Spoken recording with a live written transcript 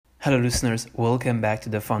Hello, listeners. Welcome back to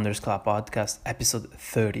the Founders Club podcast, episode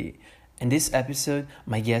 30. In this episode,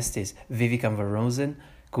 my guest is Viveka Van Rosen,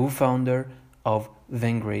 co-founder of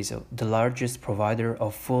Vengrazo, the largest provider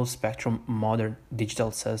of full-spectrum modern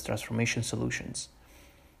digital sales transformation solutions.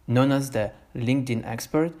 Known as the LinkedIn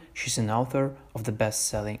expert, she's an author of the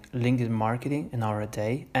best-selling LinkedIn Marketing an Hour a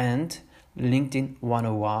Day and LinkedIn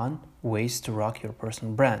 101 Ways to Rock Your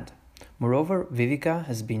Personal Brand. Moreover, Viveka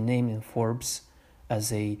has been named in Forbes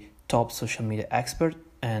as a top social media expert,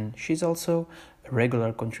 and she's also a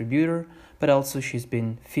regular contributor, but also she's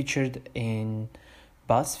been featured in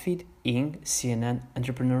BuzzFeed, Inc., CNN,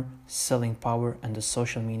 Entrepreneur, Selling Power, and the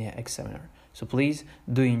Social Media Examiner. So please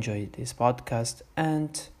do enjoy this podcast,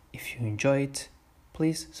 and if you enjoy it,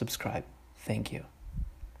 please subscribe. Thank you.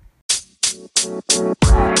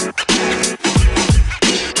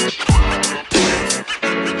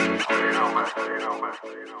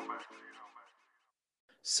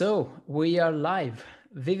 So we are live.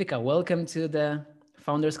 Viveka, welcome to the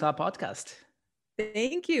Founders Club podcast.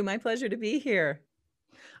 Thank you. My pleasure to be here.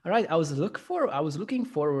 All right, I was looking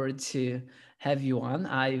forward to have you on.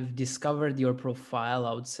 I've discovered your profile,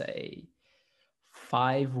 I would say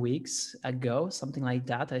 5 weeks ago, something like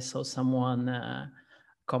that. I saw someone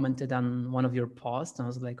commented on one of your posts, and I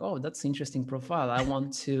was like, "Oh, that's an interesting profile. I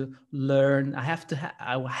want to learn. I have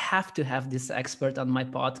to have this expert on my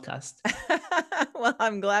podcast." Well,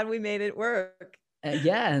 I'm glad we made it work.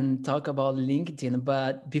 And talk about LinkedIn.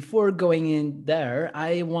 But before going in there,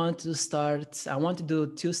 I want to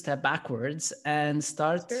do two-step backwards and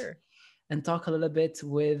start Sure. and talk a little bit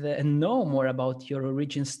with and know more about your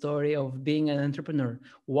origin story of being an entrepreneur.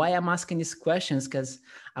 Why I'm asking these questions, because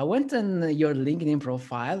I went on your LinkedIn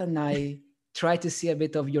profile and I tried to see a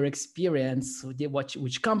bit of your experience,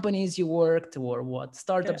 which companies you worked or what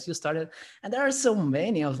startups you started. And there are so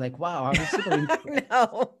many. I was like, wow, I'm super impressed.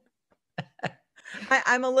 No.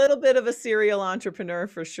 I'm a little bit of a serial entrepreneur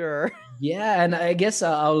for sure. Yeah, and I guess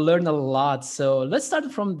I'll learn a lot. So let's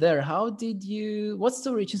start from there. What's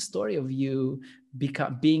the origin story of you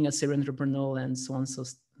being a serial entrepreneur and so on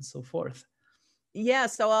and so forth? Yeah,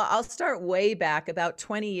 so I'll start way back. About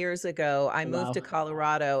 20 years ago, I moved Wow. to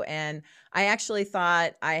Colorado, and I actually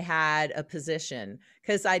thought I had a position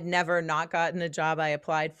because I'd never not gotten a job I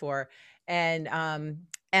applied for. And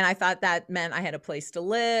I thought that meant I had a place to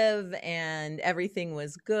live and everything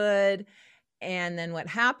was good. And then what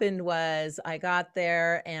happened was I got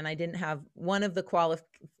there and I didn't have one of the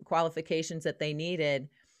qualifications that they needed.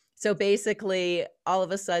 So basically, all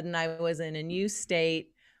of a sudden, I was in a new state,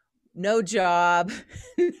 no job,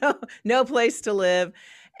 no place to live.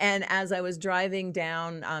 And as I was driving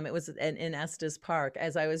down, it was in Estes Park.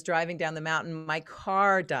 As I was driving down the mountain, my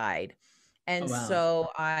car died. Oh, And wow. so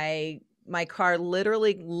my car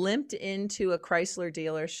literally limped into a Chrysler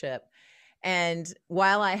dealership. And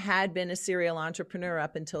while I had been a serial entrepreneur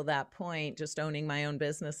up until that point, just owning my own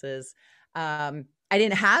businesses, I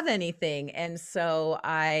didn't have anything. And so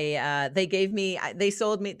they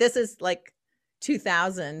sold me, this is like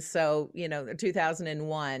 2000. So,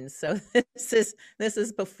 2001. So this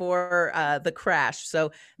is before the crash.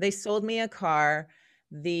 So they sold me a car.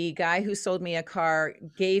 The guy who sold me a car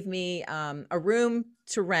gave me a room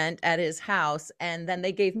to rent at his house, and then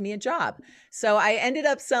they gave me a job. So I ended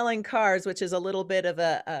up selling cars, which is a little bit of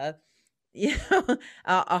a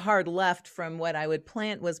a hard left from what I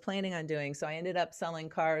was planning on doing. So I ended up selling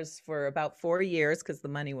cars for about 4 years because the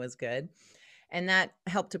money was good. And that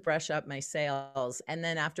helped to brush up my sales. And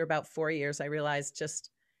then after about 4 years, I realized just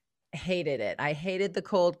hated it. I hated the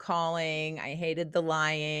cold calling. I hated the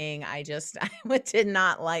lying. I did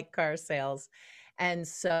not like car sales. And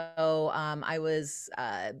so I was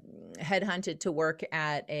headhunted to work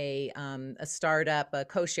at a startup, a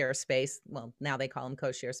co-share space. Well, now they call them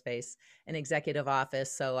co-share space, an executive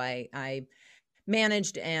office. So I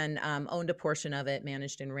managed and owned a portion of it,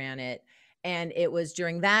 managed and ran it. And it was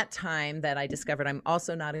during that time that I discovered I'm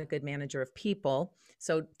also not a good manager of people.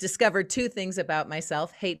 So discovered two things about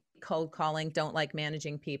myself: hate cold calling, don't like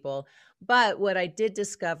managing people. But what I did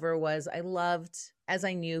discover was I loved, as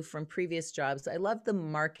I knew from previous jobs, I loved the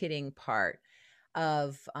marketing part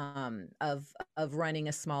of running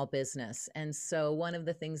a small business. And so one of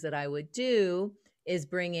the things that I would do is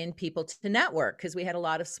bring in people to network, because we had a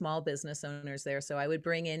lot of small business owners there. So I would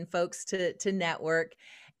bring in folks to network.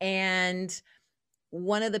 And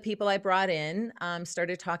one of the people I brought in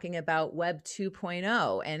started talking about Web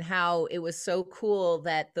 2.0 and how it was so cool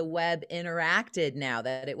that the web interacted now,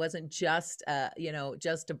 that it wasn't just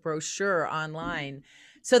just a brochure online.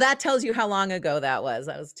 So that tells you how long ago that was.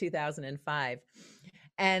 That was 2005.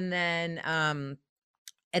 And then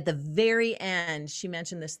at the very end, she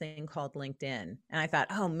mentioned this thing called LinkedIn. And I thought,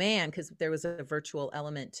 oh man, because there was a virtual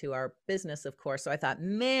element to our business, of course. So I thought,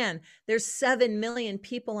 man, there's 7 million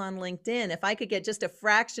people on LinkedIn. If I could get just a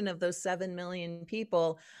fraction of those 7 million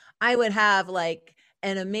people, I would have like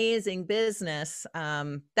an amazing business.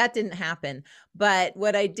 That didn't happen. But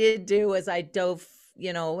what I did do was I dove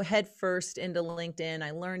head first into LinkedIn. I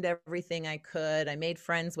learned everything I could. I made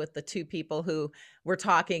friends with the two people who were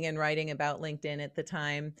talking and writing about LinkedIn at the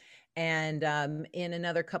time. And in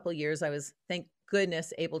another couple years, I was, thank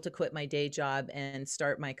goodness, able to quit my day job and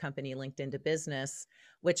start my company, LinkedIn to Business,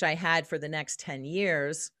 which I had for the next 10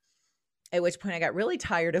 years. At which point I got really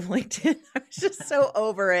tired of LinkedIn. I was just so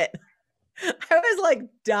over it. I was like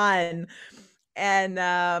done. And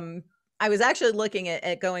I was actually looking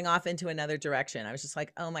at going off into another direction. I was just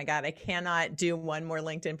like, oh my God, I cannot do one more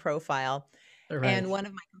LinkedIn profile. Right. And one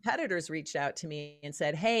of my competitors reached out to me and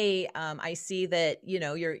said, hey, I see that,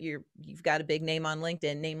 you've got a big name on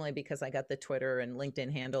LinkedIn, namely because I got the Twitter and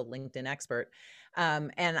LinkedIn handle, LinkedIn Expert.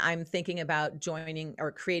 And I'm thinking about joining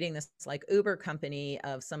or creating this like Uber company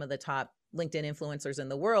of some of the top LinkedIn influencers in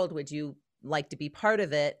the world. Would you like to be part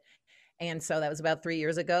of it? And so that was about 3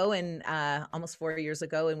 years ago and almost 4 years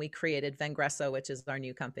ago. And we created Vengreso, which is our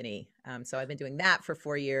new company. So I've been doing that for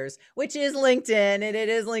 4 years, which is LinkedIn, and it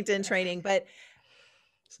is LinkedIn training. But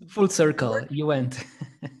full circle, you went.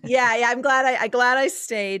 yeah, I'm glad I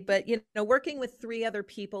stayed. But working with 3 other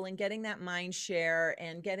people and getting that mind share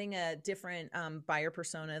and getting a different buyer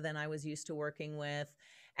persona than I was used to working with,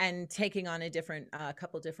 and taking on a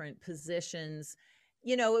couple different positions.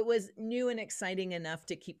 It was new and exciting enough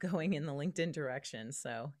to keep going in the LinkedIn direction.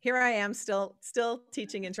 So here I am, still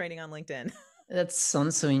teaching and training on LinkedIn. That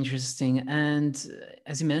sounds so interesting. And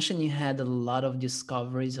as you mentioned, you had a lot of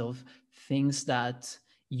discoveries of things that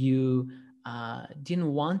you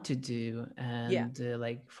didn't want to do. Yeah, And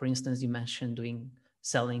like, for instance, you mentioned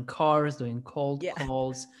selling cars, doing cold yeah,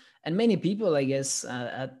 calls. And many people, I guess,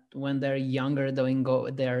 when they're younger,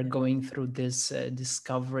 they're going through this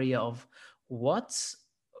discovery of what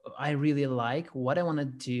I really like, what I want to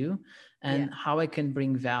do, yeah. and how I can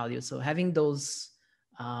bring value. So having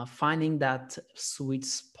finding that sweet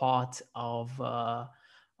spot of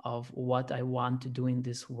what I want to do in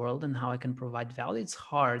this world and how I can provide value, it's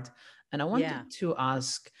hard. And I Yeah. wanted to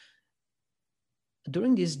ask,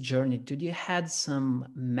 during this journey, did you had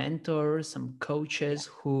some mentors, some Yeah. coaches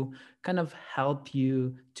who kind of help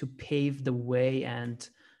you to pave the way and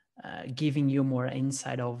giving you more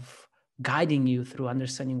insight of guiding you through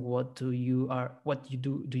understanding what you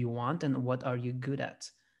do you want, and what are you good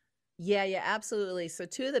at? Yeah, absolutely. So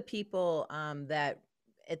two of the people that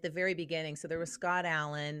at the very beginning, so there was Scott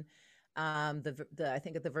Allen, I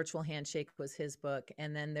think the Virtual Handshake was his book,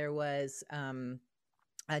 and then there was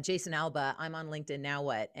Jason Alba. I'm on LinkedIn Now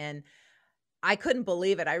What? And I couldn't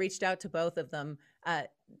believe it. I reached out to both of them. Uh,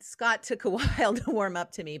 Scott took a while to warm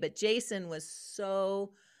up to me, but Jason was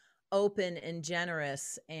so open and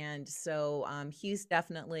generous, and so he's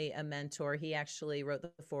definitely a mentor. He actually wrote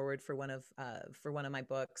the foreword for one of my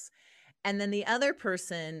books. And then the other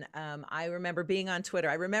person, I remember being on Twitter.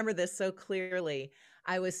 I remember this so clearly.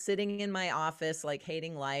 I was sitting in my office, like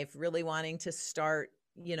hating life, really wanting to start,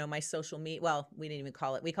 my social media. Well, we didn't even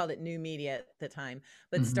call it, we called it new media at the time,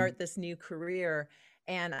 but Mhm. start this new career.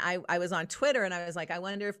 And I was on Twitter and I was like, I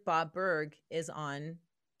wonder if Bob Burg is on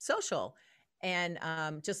social. And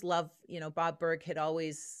just love, Bob Burg had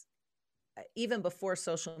always, even before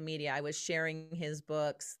social media, I was sharing his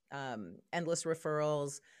books, Endless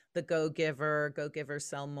Referrals, The Go Giver, Go Giver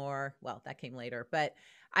Sell More. Well, that came later, but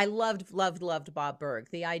I loved Bob Burg.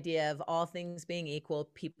 The idea of all things being equal,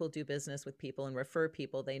 people do business with people and refer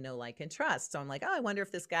people they know, like, and trust. So I'm like, oh, I wonder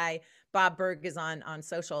if this guy, Bob Burg, is on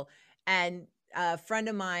social. And a friend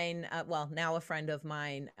of mine, well, now a friend of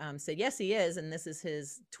mine, said, yes, he is. And this is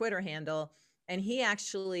his Twitter handle. And he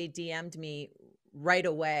actually DM'd me right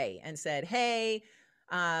away and said, hey,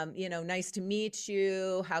 nice to meet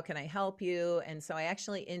you. How can I help you? And so I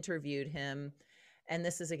actually interviewed him. And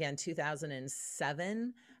this is again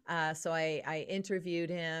 2007. So I interviewed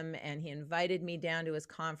him and he invited me down to his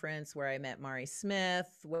conference where I met Mari Smith,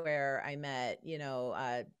 where I met,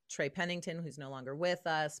 Trey Pennington, who's no longer with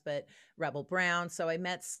us, but Rebel Brown. So I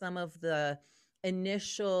met some of the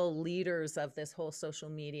initial leaders of this whole social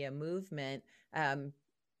media movement. And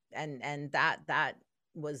that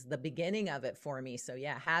was the beginning of it for me. So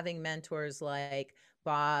yeah, having mentors like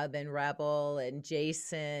Bob and Rebel and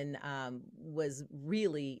Jason was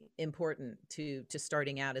really important to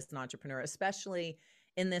starting out as an entrepreneur, especially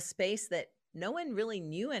in this space that no one really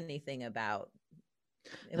knew anything about.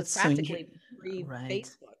 It was That's so practically right.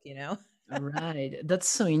 pre-Facebook. Right. That's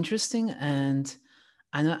so interesting. And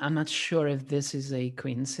I'm not sure if this is a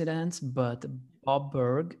coincidence, but Bob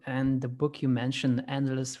Berg and the book you mentioned,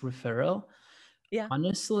 Endless Referral. Yeah.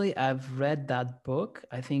 Honestly, I've read that book,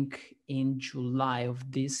 I think in July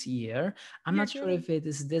of this year. I'm You're not sure kidding. if it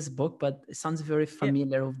is this book, but it sounds very Yeah.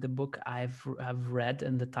 familiar of the book I've read,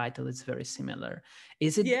 and the title is very similar.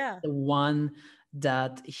 Is it Yeah. the one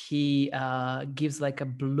that he gives like a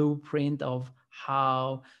blueprint of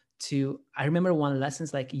how to? I remember one lesson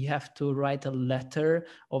is like you have to write a letter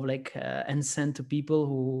of like and send to people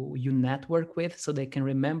who you network with so they can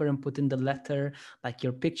remember and put in the letter like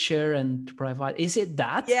your picture and to provide. Is it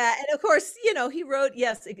that? Yeah, and of course, you know, he wrote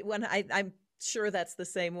yes, when I'm sure that's the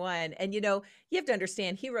same one. And you know, you have to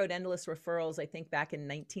understand he wrote Endless Referrals, I think back in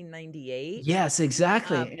 1998. Yes,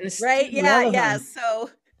 exactly. And it's still Right? Yeah, yeah. relevant.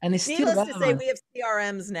 So And it's still needless to say, relevant. we have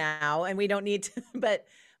CRMs now and we don't need to, but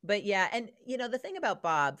yeah. And you know, the thing about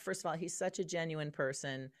Bob, first of all, he's such a genuine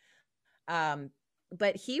person. Um,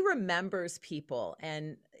 but he remembers people,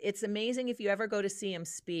 and it's amazing if you ever go to see him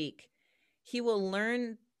speak, he will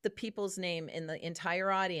learn the people's name in the entire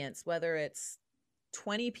audience, whether it's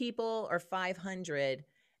 20 people or 500,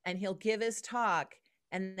 and he'll give his talk.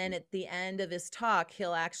 And then at the end of his talk,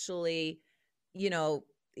 he'll actually, you know,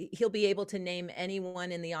 he'll be able to name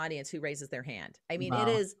anyone in the audience who raises their hand. I mean, it Wow.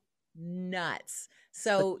 is nuts.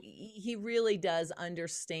 So So he really does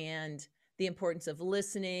understand the importance of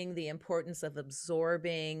listening, the importance of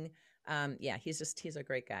absorbing. Yeah, he's a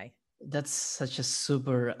great guy. that's such a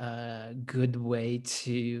super good way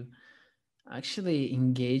to actually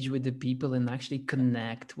engage with the people and actually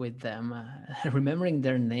connect with them. Remembering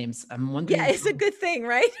their names. I'm Yeah, wondering it's a good thing,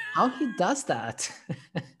 right? how he does that.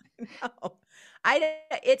 No. I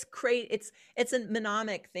it's great. It's a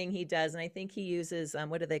mnemonic thing he does, and I think he uses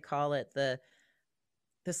what do they call it? The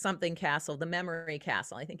something castle, the memory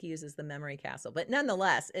castle. I think he uses the memory castle. But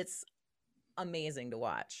nonetheless, it's amazing to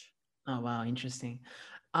watch. Oh wow, interesting.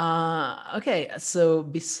 Okay, so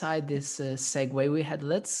beside this segue we had,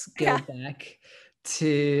 let's go Yeah. back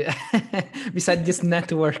to beside this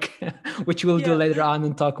network, which we'll do Yeah. later on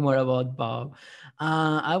and talk more about Bob.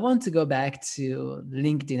 I want to go back to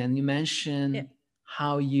LinkedIn, and you Yeah. mentioned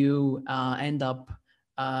how you end up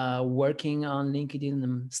working on LinkedIn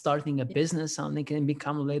and starting a business on LinkedIn, and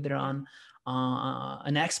become later Yeah. on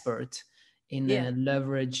an expert in Yeah.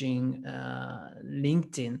 leveraging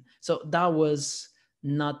LinkedIn. So that was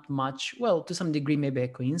not much, well, to some degree, maybe a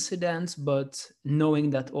coincidence, but knowing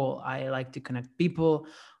that, oh, I like to connect people,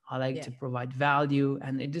 I like Yeah. to provide value,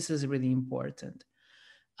 and this is really important.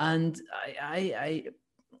 And I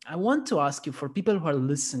want to ask you, for people who are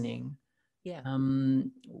listening, Yeah.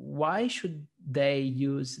 why should they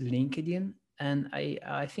use LinkedIn? And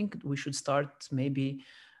I think we should start maybe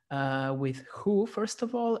with who, first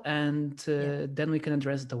of all, and Yeah. then we can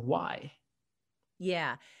address the why.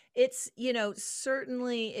 Yeah. It's, you know,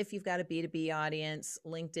 certainly if you've got a B2B audience,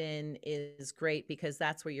 LinkedIn is great because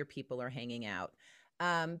that's where your people are hanging out.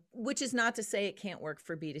 Which is not to say it can't work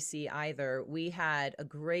for B2C either. We had a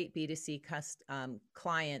great B2C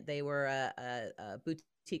client. They were a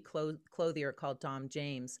boutique clothier called Dom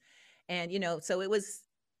James. And, you know, so it was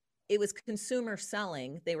consumer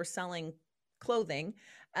selling. They were selling clothing,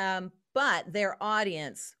 but their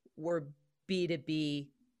audience were B2B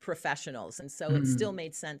professionals. And so it still Mm,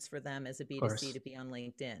 made sense for them as a of B2C course. to be on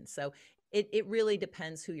LinkedIn. So it really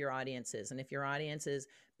depends who your audience is. And if your audience is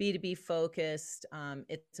B2B focused,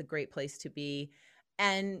 it's a great place to be.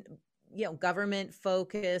 And, you know, government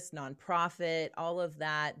focused, nonprofit, all of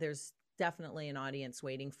that, there's definitely an audience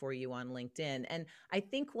waiting for you on LinkedIn. And I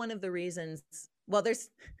think one of the reasons, well,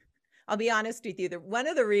 I'll be honest with you. One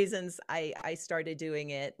of the reasons I started doing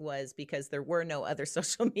it was because there were no other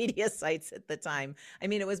social media sites at the time. I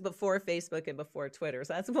mean, it was before Facebook and before Twitter.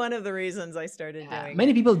 So that's one of the reasons I started doing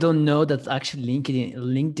Many it. people don't know that actually LinkedIn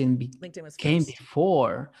LinkedIn was came first.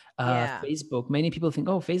 before Yeah. Facebook. Many people think,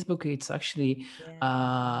 oh, Facebook it's actually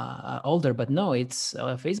Yeah. older, but no, it's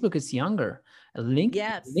Facebook is younger. Link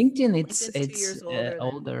Yeah. LinkedIn LinkedIn's 2 years it's older than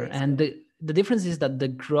older, and Facebook. the difference is that the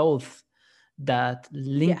growth that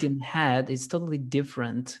Yeah. LinkedIn had is totally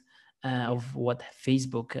different Yeah. of what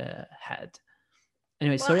Facebook had.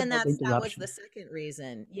 Anyway, Well, sorry and about the that was the interruption. second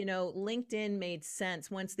reason. You know, LinkedIn made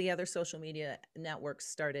sense once the other social media networks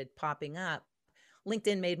started popping up.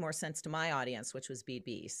 LinkedIn made more sense to my audience, which was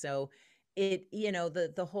BB. So it, you know,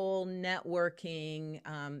 the whole networking,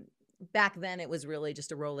 back then it was really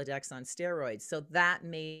just a Rolodex on steroids. So that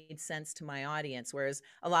made sense to my audience. Whereas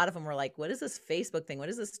a lot of them were like, what is this Facebook thing? What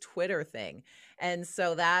is this Twitter thing? And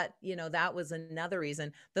so that, you know, that was another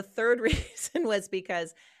reason. The third reason was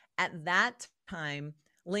because at that time,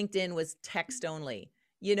 LinkedIn was text only.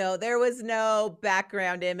 You know, there was no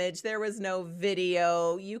background image, there was no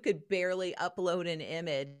video. You could barely upload an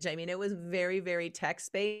image. I mean, it was very, very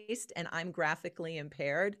text based, and I'm graphically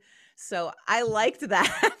impaired. So I liked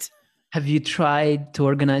that. Have you tried to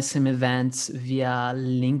organize some events via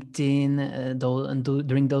LinkedIn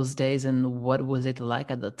during those days? And what was it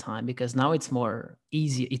like at the time? Because now it's more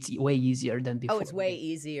easy. It's way easier than Oh, before. it's way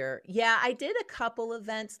easier. Yeah, I did a couple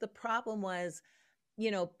events. The problem was,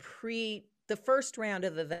 you know, the first round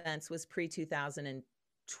of events was pre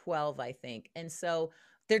 2012, I think. And so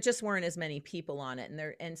there just weren't as many people on it.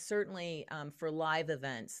 And certainly for live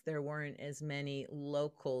events, there weren't as many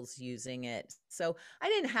locals using it. So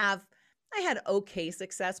I had okay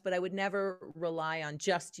success, but I would never rely on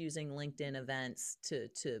just using LinkedIn events to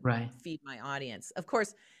Right. feed my audience. Of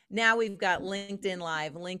course, now we've got LinkedIn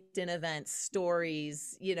Live, LinkedIn events,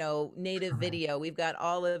 stories, you know, native Right. video. We've got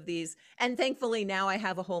all of these. And thankfully, now I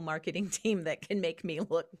have a whole marketing team that can make me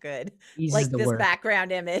look good, Eases like the this work.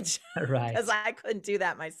 background image, because Right. I couldn't do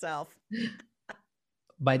that myself.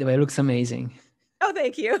 By the way, it looks amazing. Oh,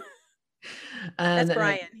 thank you. That's And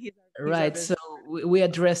Brian. He's our right, so business. we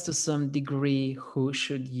addressed to some degree who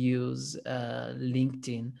should use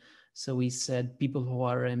LinkedIn. So we said people who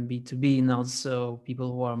are in B2B, and also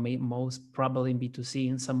people who are most probably in B2C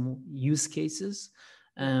in some use cases.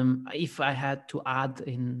 Yeah. If I had to add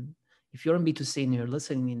in, if you're in B2C and you're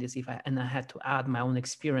listening in this, and I had to add my own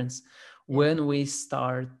experience, Yeah. when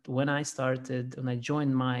I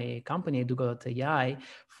joined my company, Dugo.ai,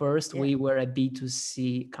 first, Yeah. we were a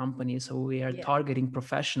B2C company, so we are Yeah. targeting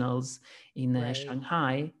professionals in Right.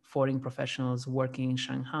 Shanghai, foreign professionals working in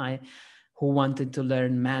Shanghai who wanted to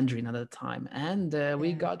learn Mandarin at the time. And we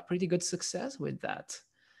Yeah. got pretty good success with that.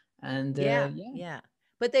 And Yeah. yeah, Yeah.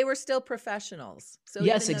 But they were still professionals. So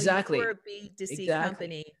yes, even though you were exactly. a B2C Exactly.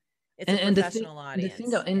 company, it's a And professional audience. the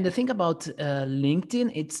Yeah. thing about LinkedIn,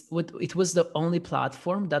 it was the only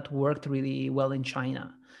platform that worked really well in China,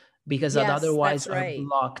 because Yes, otherwise that's are right.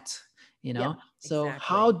 blocked. Yep, So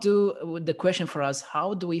exactly. the question for us,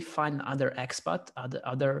 how do we find other expat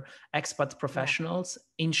Yeah. professionals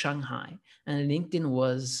in Shanghai? And LinkedIn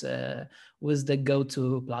was the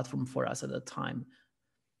go-to platform for us at the time.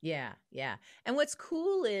 Yeah, yeah. And what's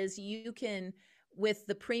cool is you can, with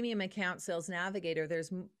the premium account sales navigator,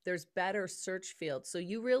 there's better search fields. So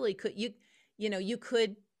you really could you know, you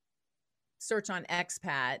could search on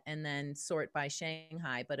expat and then sort by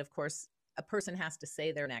Shanghai, but of course a person has to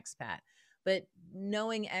say they're an expat. But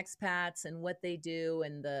knowing expats and what they do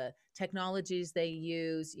and the technologies they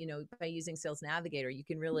use, you know, by using Sales Navigator, you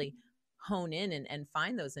can really hone in and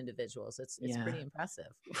find those individuals. It's Yeah. pretty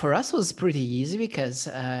impressive. For us, it was pretty easy because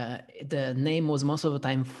the name was most of the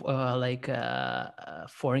time like a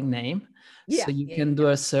foreign name, so Yeah, you yeah, can yeah. do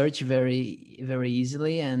a search very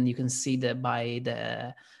easily, and you can see that by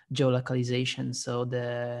the geolocalization, so the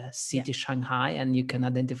Yeah. city Shanghai, and you can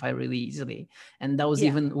identify really easily. And that was Yeah.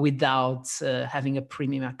 even without having a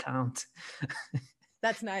premium account.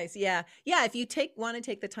 That's nice. Yeah. Yeah, if you want to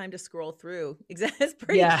take the time to scroll through, it's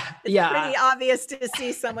Yeah, it's yeah, pretty obvious to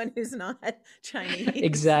see someone who's not Chinese.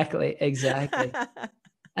 exactly.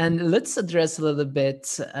 And let's address a little bit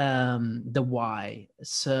the why.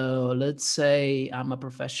 So let's say I'm a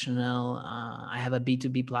professional, I have a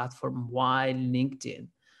B2B platform. Why LinkedIn?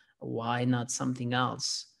 Why not something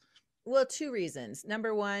else? Well, two reasons.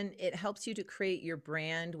 Number one, it helps you to create your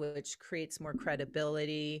brand, which creates more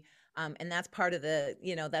credibility. And that's part of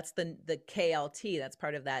you know, that's the KLT. That's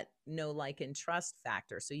part of that know, like, and trust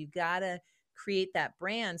factor. So you gotta create that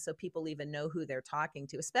brand so people even know who they're talking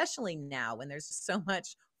to, especially now when there's so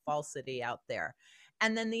much falsity out there.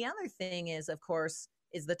 And then the other thing is, of course,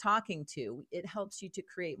 is the talking to. It helps you to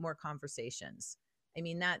create more conversations. I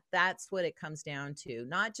mean, that's what it comes down to.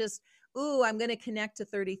 Not just, ooh, I'm going to connect to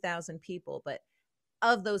 30,000 people, but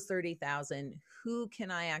of those 30,000, who can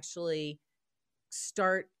I actually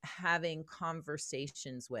start having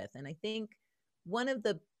conversations with? And I think one of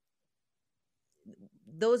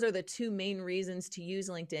those are the two main reasons to use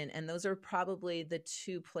LinkedIn, and those are probably the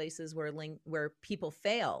two places where people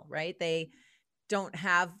fail, right? They don't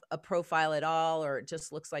have a profile at all, or it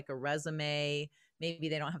just looks like a resume. Maybe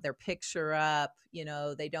they don't have their picture up, you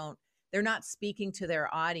know, they're not speaking to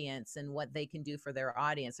their audience and what they can do for their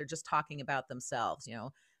audience. They're just talking about themselves, you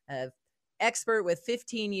know, expert with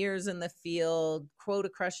 15 years in the field, quota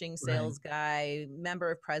crushing Right. sales guy,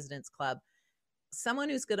 member of President's Club. Someone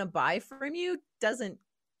who's going to buy from you doesn't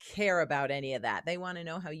care about any of that. They want to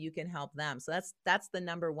know how you can help them. So that's the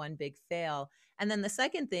number one big fail. And then the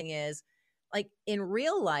second thing is, like, in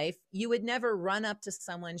real life, you would never run up to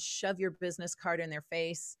someone, shove your business card in their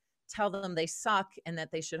face, tell them they suck and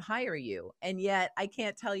that they should hire you. And yet I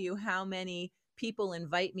can't tell you how many people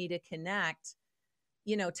invite me to connect,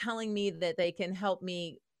 telling me that they can help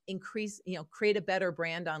me increase, create a better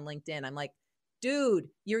brand on LinkedIn. I'm like, dude,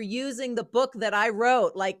 you're using the book that I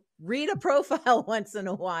wrote. Like, read a profile once in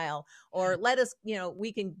a while, or let us,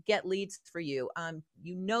 we can get leads for you.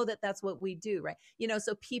 That's what we do, right?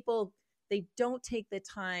 So people, they don't take the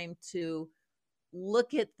time to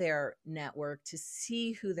look at their network to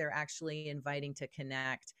see who they're actually inviting to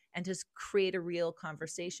connect, and just create a real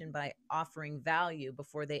conversation by offering value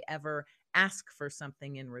before they ever ask for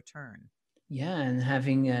something in return. Yeah, and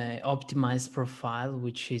having a optimized profile,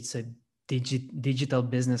 which is a digital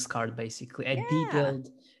business card, basically a Yeah, detailed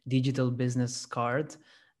digital business card.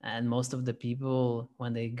 And most of the people,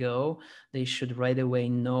 when they go, they should right away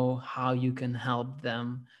know how you can help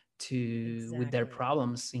them to with their exactly.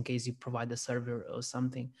 problems in case you provide a server or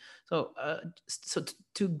something. So,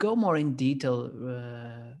 to go more in detail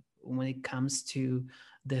when it comes to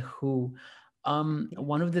the who. Yeah.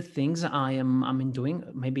 One of the things I'm doing,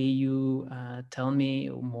 maybe you tell me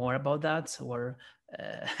more about that, or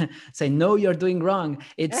say no, you're doing wrong.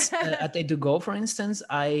 It's at A2Go, for instance.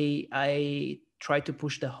 I try to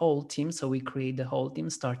push the whole team, so we create the whole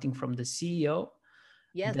team, starting from the CEO,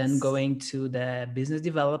 then Yes. going to the business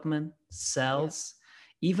development, Yep. sales,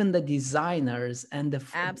 even the designers and the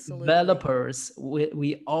Absolutely. developers.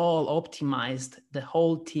 We all optimized the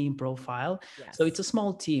whole team profile. So it's Yes. a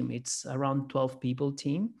small team, it's around 12 people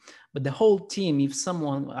team, but the whole team, if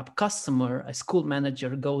someone, a customer, a school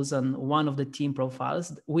manager goes on one of the team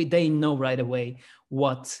profiles, they know right away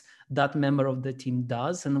what that member of the team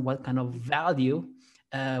does and what kind of value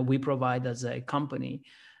we provide as a company.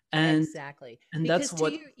 and Exactly. and that's Because to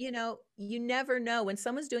what. you, you never know when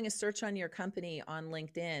someone's doing a search on your company on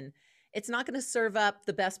LinkedIn, it's not going to serve up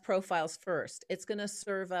the best profiles first. It's going to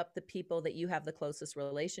serve up the people that you have the closest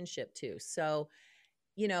relationship to. So,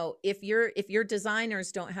 if your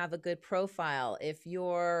designers don't have a good profile, if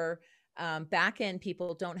your back end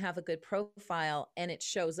people don't have a good profile and it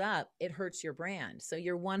shows up, it hurts your brand. So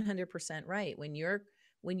you're 100% right. When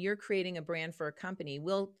you're creating a brand for a company,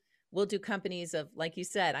 we'll do companies of, like you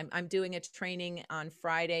said, I'm doing a training on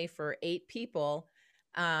Friday for 8 people.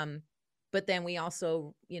 Um, but then we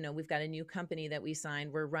also, we've got a new company that we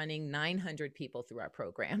signed. We're running 900 people through our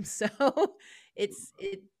program. So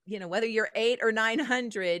whether you're 8 or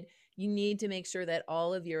 900, you need to make sure that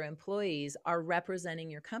all of your employees are representing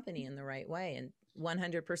your company in the right way. And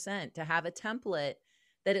 100% to have a template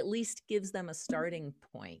that at least gives them a starting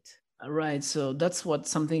point. Right, so that's what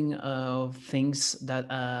something things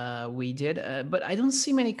that we did, but I don't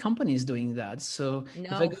see many companies doing that. So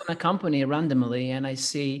if I No. go in a company randomly and I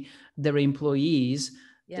see their employees,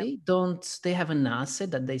 Yep. they have an asset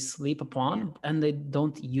that they sleep Yeah. upon and they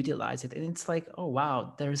don't utilize it, and it's like, oh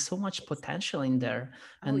wow, there is so much It's, potential in there,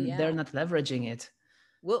 oh and they're yeah. not leveraging it.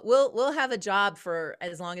 We'll have a job for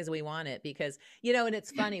as long as we want it, because and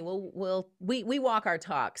it's funny, we walk our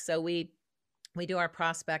talk. So we do our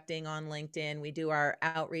prospecting on LinkedIn, we do our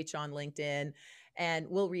outreach on LinkedIn, and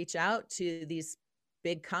we'll reach out to these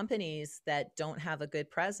big companies that don't have a good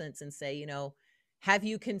presence and say, have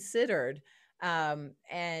you considered,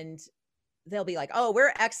 and they'll be like, oh,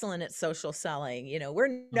 we're excellent at social selling, we're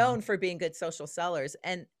Uh, known for being good social sellers.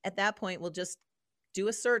 And at that point, we'll just do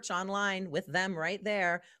a search online with them right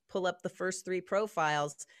there, pull up the first 3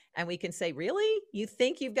 profiles, and we can say, really? You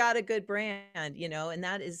think you've got a good brand, and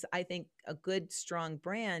that is, I think, a good, strong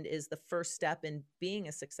brand is the first step in being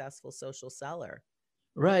a successful social seller.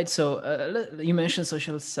 right, so you mentioned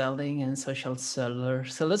social selling and social seller,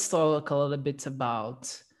 so let's talk a little bit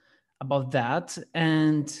about that.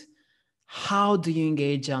 And how do you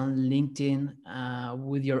engage on LinkedIn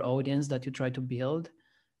with your audience that you try to build?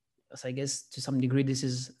 So I guess to some degree, this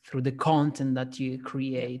is through the content that you Yep.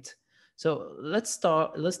 create. So let's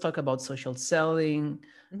talk about social selling,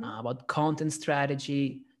 Hmm. about content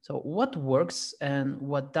strategy. So what works and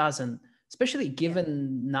what doesn't, especially Yeah.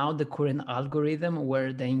 given now the current algorithm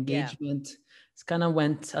where the Yeah. engagement kind of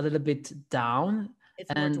went a little bit down. It's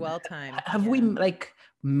more And dwell time. have we Yeah. like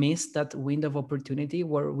missed that window of opportunity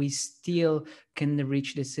where we still can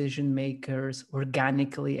reach decision makers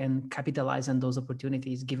organically and capitalize on those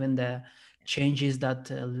opportunities given the changes that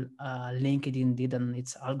LinkedIn did on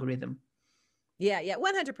its algorithm? Yeah. Yeah.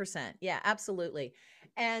 100%. Yeah, absolutely.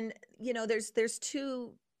 And,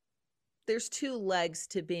 there's two legs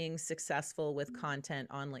to being successful with content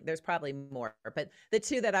on LinkedIn. There's probably more, but the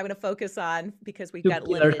two that I'm going to focus on, because we've Two got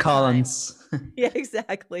killer limited time. columns. Yeah,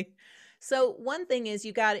 exactly. So one thing is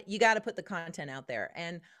you got to put the content out there.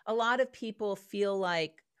 And a lot of people feel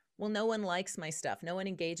like, well, no one likes my stuff. No one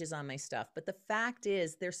engages on my stuff. But the fact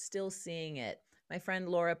is, they're still seeing it. My friend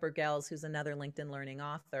Laura Burgels, who's another LinkedIn Learning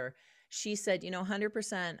author, she said,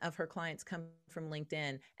 100% of her clients come from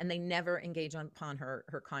LinkedIn and they never engage upon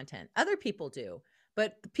her content. Other people do,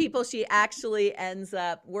 but the people she actually ends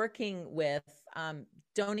up working with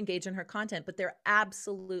don't engage in her content, but they're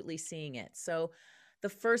absolutely seeing it. So the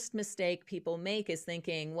first mistake people make is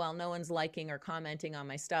thinking, well, no one's liking or commenting on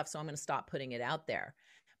my stuff, so I'm going to stop putting it out there.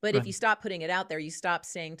 But if you stop putting it out there, you stop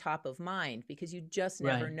staying top of mind, because you just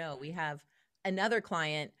never know. We have another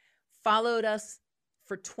client followed us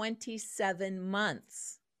for 27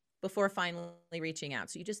 months before finally reaching out.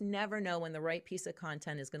 So you just never know when the right piece of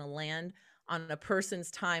content is going to land on a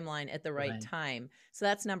person's timeline at the right time. So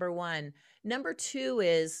that's number one. Number two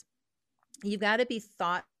is you've got to be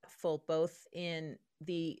thoughtful both in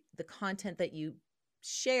the content that you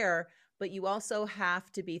share, but you also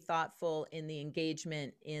have to be thoughtful in the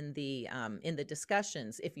engagement in the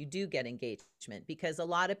discussions if you do get engagement, because a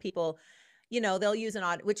lot of people, they'll use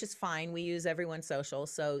which is fine. We use Everyone Social.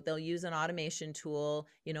 So they'll use an automation tool,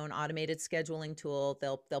 an automated scheduling tool.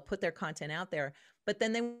 They'll put their content out there, but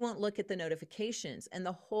then they won't look at the notifications. And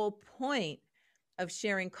the whole point of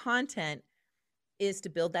sharing content is to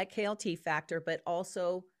build that KLT factor, but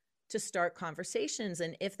also to start conversations.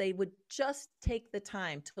 And if they would just take the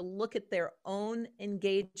time to look at their own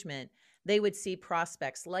engagement, they would see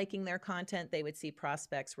prospects liking their content. They would see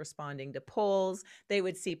prospects responding to polls. They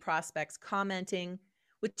would see prospects commenting,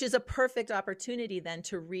 which is a perfect opportunity then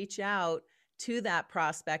to reach out to that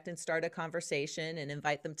prospect and start a conversation and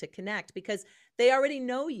invite them to connect, because they already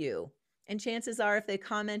know you. And chances are, if they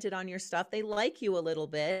commented on your stuff, they like you a little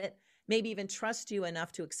bit, maybe even trust you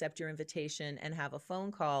enough to accept your invitation and have a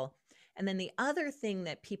phone call. And then the other thing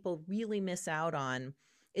that people really miss out on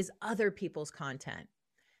is other people's content.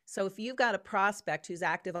 So if you've got a prospect who's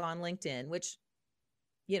active on LinkedIn, which,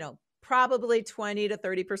 probably 20 to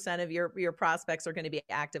 30% of your prospects are going to be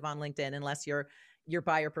active on LinkedIn, unless your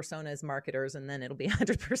buyer persona is marketers, and then it'll be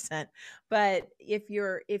 100%. But if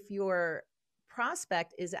your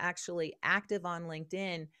prospect is actually active on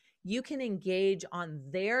LinkedIn, you can engage on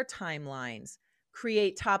their timelines,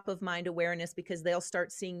 create top of mind awareness, because they'll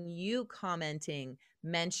start seeing you commenting,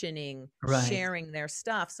 mentioning, sharing their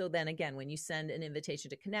stuff. So then again, when you send an invitation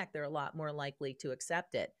to connect, they're a lot more likely to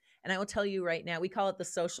accept it. And I will tell you right now, we call it the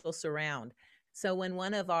social surround. So when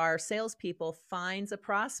one of our salespeople finds a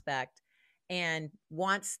prospect and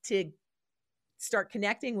wants to start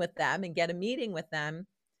connecting with them and get a meeting with them,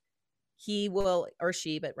 he will, or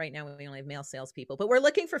she, but right now we only have male salespeople, but we're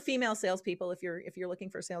looking for female salespeople. If you're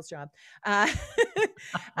looking for a sales job,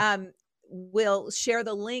 will share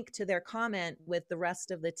the link to their comment with the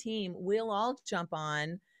rest of the team. We'll all jump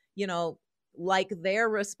on, like their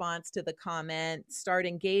response to the comment, start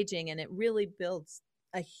engaging, and it really builds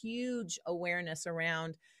a huge awareness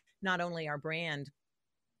around not only our brand,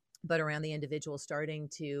 but around the individual, starting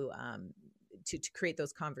to create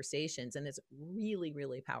those conversations. And it's really,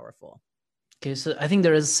 really powerful. Okay, so I think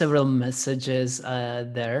there is several messages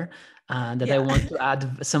there that I want to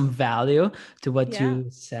add some value to what you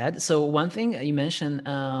said. So one thing you mentioned,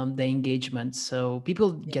 the engagement. So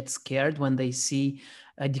people get scared when they see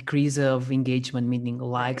a decrease of engagement, meaning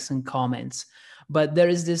likes and comments. But there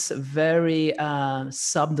is this very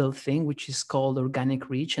subtle thing, which is called organic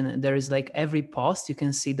reach. And there is like every post, you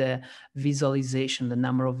can see the visualization, the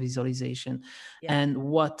number of visualization. And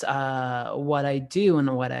what I do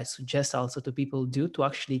and what I suggest also to people do to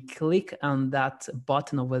actually click on that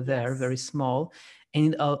button over there, very small,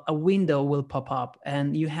 and a window will pop up,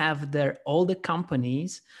 and you have there all the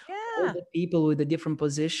companies, all the people with the different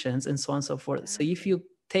positions, and so on and so forth. So if you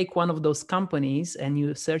take one of those companies and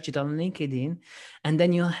you search it on LinkedIn, and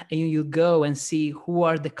then you go and see who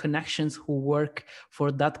are the connections who work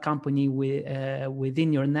for that company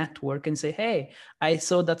within your network, and say, hey, I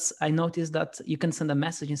noticed that you can send a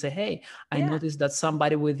message and say, hey, I noticed that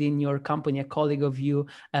somebody within your company, a colleague of you,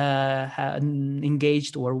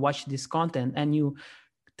 engaged or watched this content, and you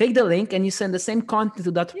take the link and you send the same content to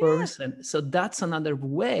that person. So that's another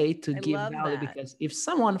way to give value, because if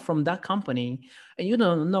someone from that company, and you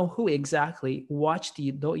don't know who exactly watched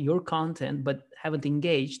your content but haven't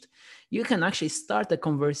engaged, you can actually start a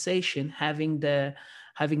conversation having the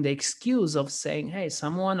excuse of saying, hey,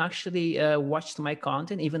 someone actually watched my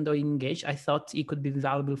content, even though you engaged, I thought it could be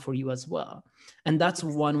valuable for you as well. And that's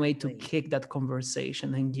one way to kick that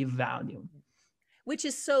conversation and give value. Which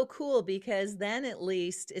is so cool, because then at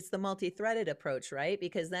least it's the multi-threaded approach, right?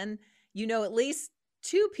 Because then, at least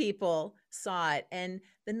 2 people saw it. And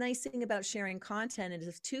the nice thing about sharing content is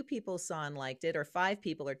if 2 people saw and liked it, or 5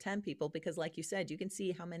 people or 10 people, because like you said, you can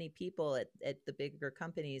see how many people at the bigger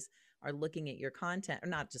companies are looking at your content, or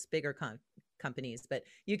not just bigger companies, but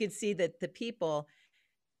you can see that the people,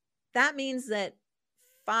 that means that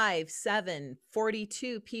 5, 7,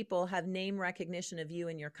 42 people have name recognition of you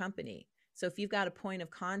and your company. So if you've got a point of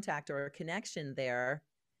contact or a connection there,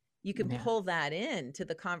 you can Yeah, pull that in to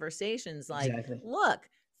the conversations like, exactly. look,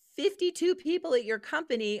 52 people at your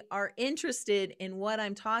company are interested in what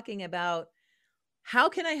I'm talking about. How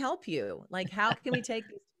can I help you? Like, how can we take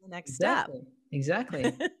this to the next step? Exactly. Exactly.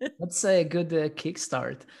 That's a good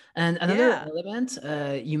kickstart. And another Yeah. element,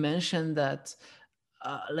 you mentioned that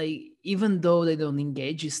like even though they don't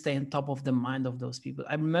engage, you stay on top of the mind of those people.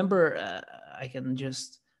 I remember I can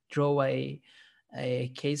just draw a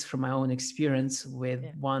case from my own experience with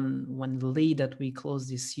Yeah. one lead that we closed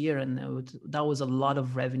this year, and that was a lot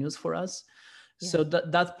of revenues for us. Yeah. So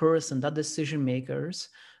that person, that the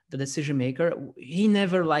decision maker, he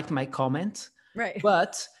never liked my comment, Right.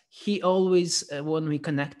 but he always when we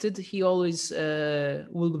connected, he always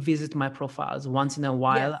will visit my profiles once in a Yes.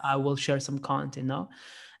 while. I will share some content,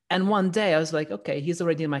 and one day I was like, okay, he's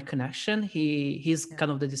already in my connection. He's Yeah.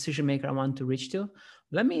 kind of the decision maker I want to reach to.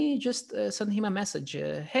 Let me just send him a message.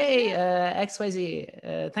 Hey, XYZ,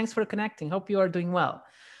 thanks for connecting. Hope you are doing well.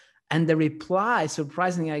 And the reply,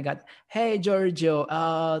 surprisingly, I got, "Hey Giorgio,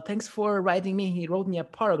 thanks for writing me." He wrote me a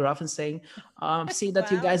paragraph and saying, "See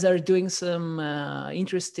that you Wow. guys are doing some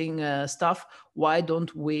interesting stuff. Why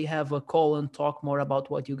don't we have a call and talk more about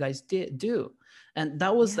what you guys do?" And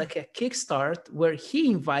that was Yeah. like a kickstart where he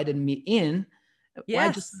invited me in. I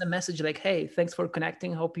just Yes. sent a message like, "Hey, thanks for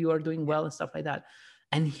connecting. Hope you are doing Yeah. well," and stuff like that.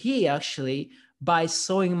 And he actually, by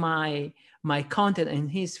sewing my content in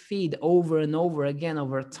his feed over and over again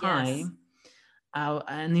over Yes. time,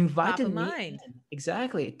 and Top invited of me mind. in.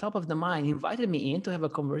 Exactly, top of the mind, invited me in to have a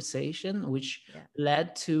conversation, which Yeah.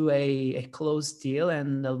 led to a closed deal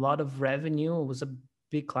and a lot of revenue. It was a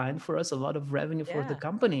big client for us, a lot of revenue for the Yeah.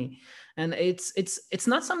 company. And it's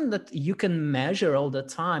not something that you can measure all the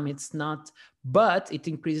time. It's not, but it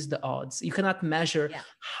increases the odds. You cannot measure Yeah.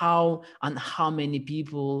 how many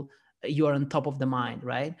people you are on top of the mind,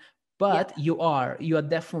 right? Yeah. But you are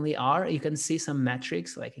definitely are. You can see some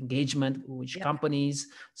metrics like engagement, which Yep. companies.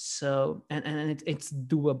 So it's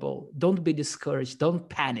doable. Don't be discouraged, don't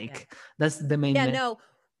Yeah. panic. That's the main Yeah. message. No,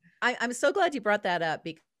 I'm so glad you brought that up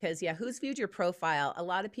because, yeah, who's viewed your profile? A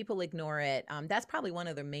lot of people ignore it. That's probably one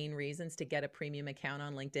of the main reasons to get a premium account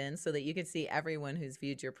on LinkedIn so that you can see everyone who's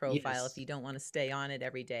viewed your profile if Yes. you don't want to stay on it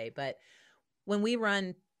every day. But when we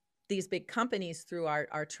run these big companies through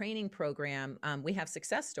our training program, we have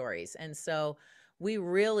success stories. And so we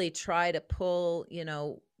really try to pull,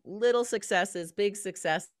 little successes, big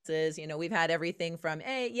successes. We've had everything from,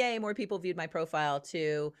 hey, yay, more people viewed my profile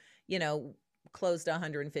to, you know, closed a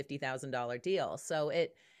 $150,000 deal. So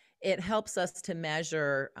it helps us to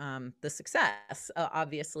measure the success,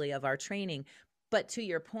 obviously, of our training. But to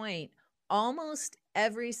your point, almost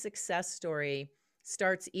every success story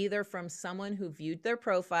starts either from someone who viewed their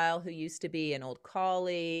profile, who used to be an old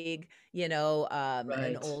colleague, an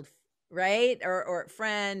Right. old, right, or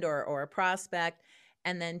friend, or a prospect,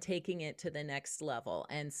 and then taking it to the next level.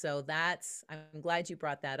 And so I'm glad you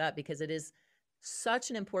brought that up because it is such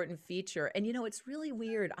an important feature. And it's really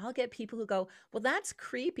weird. I'll get people who go, well, that's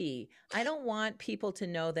creepy. I don't want people to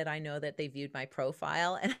know that I know that they viewed my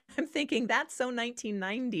profile. And I'm thinking that's so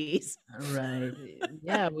 1990s. Right.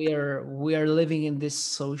 Yeah, we are living in this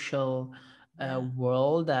social Yeah.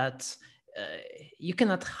 world that uh, you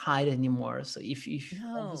cannot hide anymore. So if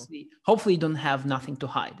No. obviously, hopefully, you don't have nothing to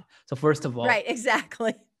hide. So first of all, Right,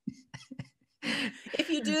 exactly. If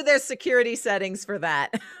you do, there's security settings for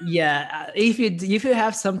that. yeah, if you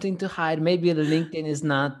have something to hide, maybe LinkedIn is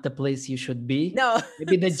not the place you should be. No,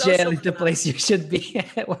 Maybe the jail social is is the place you should be.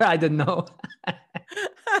 Or I don't know.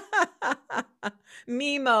 not.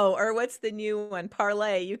 Mimo, or what's the new one?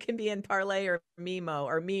 Parlay. You can be in Parlay or Mimo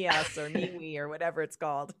or Me Us or MeWe or whatever it's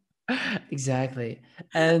called. Exactly.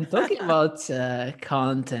 And talking about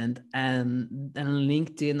content and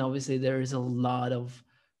LinkedIn, obviously there is a lot of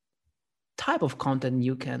type of content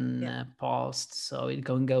you can Yeah. post. So it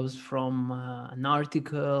goes from an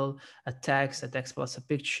article, a text plus a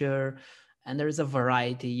picture, and there is a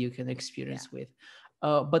variety you can Yeah. experience with.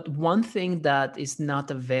 But one thing that is not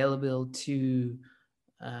available to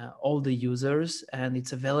all the users, and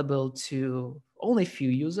it's available to only few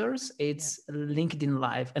users, Yeah. it's LinkedIn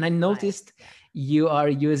Live. And I Live. noticed Yeah. you are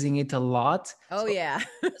using it a lot. Oh, So yeah.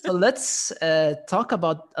 let's talk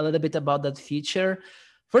about a little bit about that feature.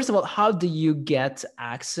 First of all, how do you get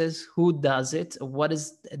access? Who does it? What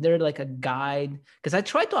is there like a guide? Because I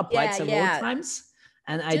tried to apply it Yeah, several yeah. times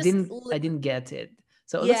and Just I didn't get it.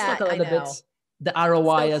 So let's talk yeah, a I little bit know. the So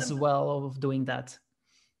ROI as some well of doing that.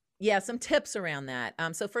 Yeah, some tips around that.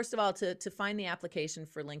 So first of all, to find the application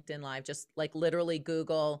for LinkedIn Live, just like literally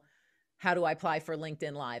Google, how do I apply for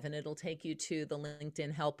LinkedIn Live? And it'll take you to the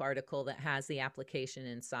LinkedIn help article that has the application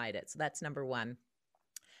inside it. So that's number one.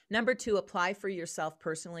 Number two, apply for yourself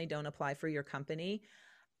personally. Don't apply for your company.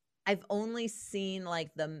 I've only seen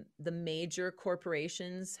like the major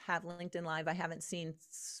corporations have LinkedIn Live. I haven't seen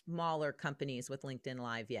smaller companies with LinkedIn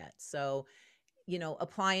Live yet. So,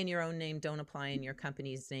 apply in your own name, don't apply in your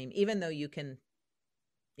company's name, even though you can,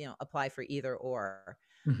 apply for either or.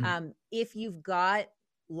 Mhm. If you've got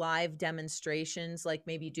live demonstrations, like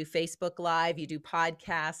maybe you do Facebook Live, you do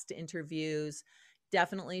podcast interviews,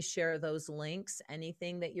 definitely share those links,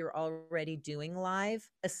 anything that you're already doing live,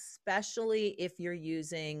 especially if you're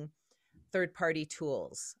using third-party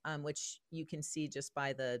tools, which you can see just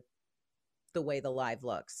by the way the live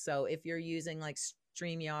looks. So if you're using like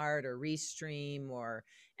StreamYard or Restream or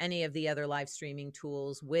any of the other live streaming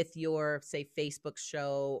tools with your, say, Facebook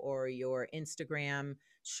show or your Instagram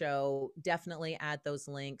show, definitely add those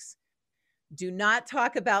links. Do not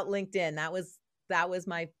talk about LinkedIn. That was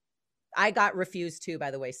my I got refused too,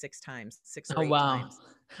 by the way, 6 times, 6 or Oh 8 wow. times.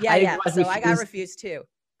 Yeah, I yeah. got So I got refused. refused too.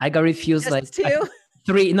 I got refused like Just two?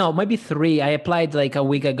 three, no, maybe three. I applied like a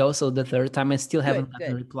week ago, so the third time I still Good, haven't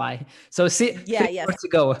gotten a good. reply. So see, Yeah, three more yes. to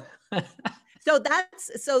go. So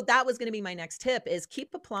that was going to be my next tip is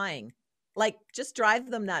keep applying. Like just drive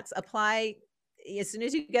them nuts. Apply as soon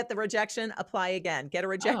as you get the rejection, apply again. Get a Oh,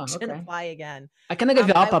 rejection, okay. apply again. I kind of gave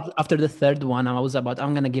I up after the third one.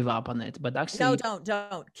 I'm gonna give up on it, but No, actually,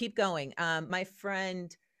 don't keep going. My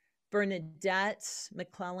friend Bernadette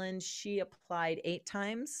McClellan, she applied 8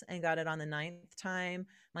 times and got it on the ninth time.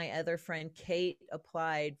 My other friend Kate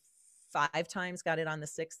applied 5 times, got it on the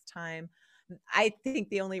sixth time. I think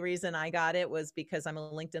the only reason I got it was because I'm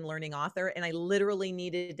a LinkedIn Learning author and I literally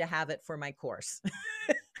needed to have it for my course.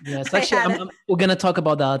 yes, I actually, had it. we're gonna talk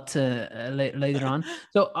about that later on.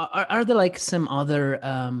 So, are there like some other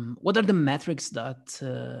what are the metrics that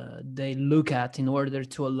they look at in order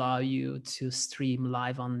to allow you to stream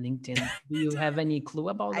live on LinkedIn? Do you have any clue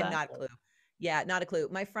about I have that? not a clue. Yeah, not a clue.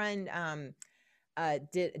 My friend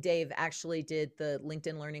Dave actually did the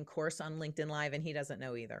LinkedIn Learning course on LinkedIn Live, and he doesn't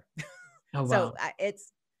know either. Oh So wow!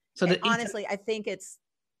 it's So it's honestly, I think it's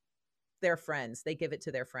their friends. They give it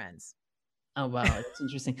to their friends. oh wow, that's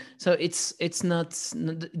interesting. So it's not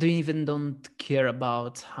they even don't care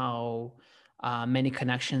about how many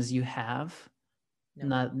connections you have. No,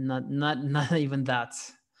 Not even that.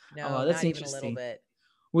 Oh no, wow, that's not even a little interesting. bit.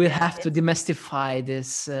 We Yeah, have to it's demystify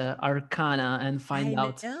this arcana and find I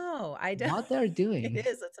out know. I don't. what they're It doing.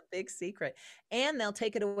 is. It's a big secret, and they'll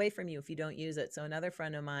take it away from you if you don't use it. So another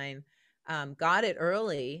friend of mine got it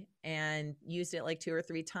early and used it like 2 or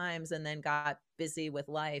 3 times, and then got busy with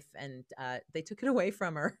life, and they took it away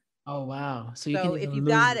from her. Oh wow! So you can So if even you've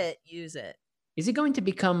lose got it. it, use it. Is it going to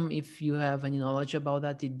become, if you have any knowledge about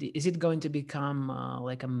that, is it going to become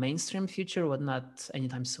like a mainstream feature or not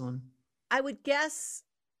anytime soon? I would guess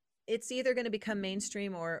it's either going to become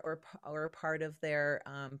mainstream or part of their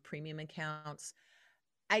premium accounts.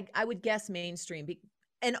 I would guess mainstream,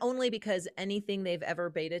 and only because anything they've ever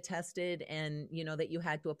beta tested and that you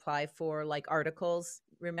had to apply for, like articles.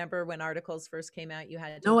 Remember when articles first came out, you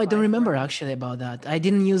had to No, I don't apply for remember them. actually about that. I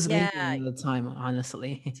didn't use Yeah, LinkedIn at the time,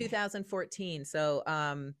 honestly. 2014. So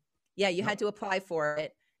yeah, you No. had to apply for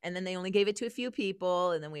it, and then they only gave it to a few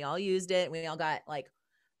people, and then we all used it. And we all got like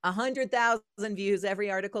 100,000 views every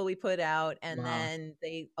article we put out, and Wow. then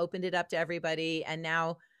they opened it up to everybody. And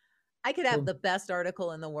now I could have Cool. the best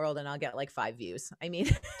article in the world and I'll get like 5 views. I mean,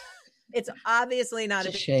 it's obviously not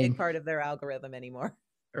Such a a big shame. part of their algorithm anymore.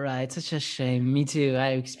 Right, such a shame. Me too. I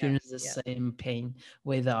Yeah, experienced the yeah. same pain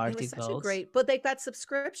with the It was such a articles. great, but they've got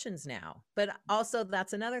subscriptions now. But also,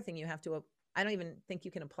 that's another thing you have to. I don't even think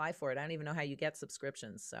you can apply for it. I don't even know how you get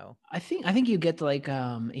subscriptions. So I think you get like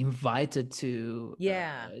invited yeah, to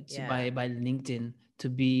yeah, by LinkedIn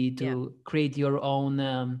yeah. to create your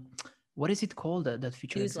own what is it called that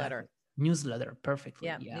feature exactly? Newsletter. Newsletter, perfectly.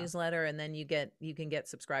 Yeah, Yeah. newsletter, and then you can get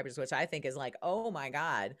subscribers, which I think is like, oh my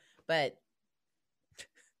god. But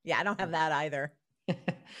yeah, I don't have that either.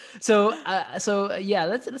 So yeah,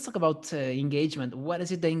 let's talk about engagement. What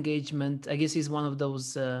is it? The engagement, I guess, is one of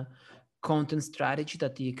those content strategy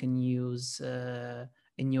that you can use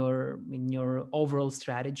in your overall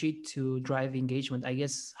strategy to drive engagement. I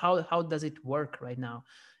guess how does it work right now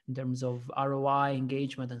in terms of ROI,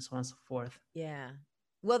 engagement, and so on and so forth? Yeah.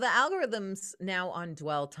 Well, the algorithm's now on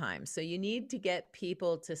dwell time. So you need to get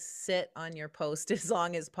people to sit on your post as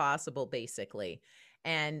long as possible, basically.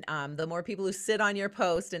 And the more people who sit on your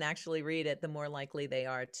post and actually read it, the more likely they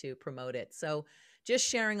are to promote it. So just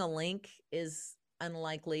sharing a link is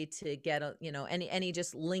unlikely to get any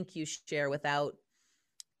just link you share without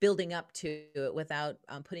building up to it, without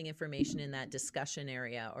putting information in that discussion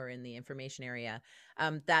area or in the information area.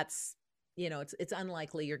 That's it's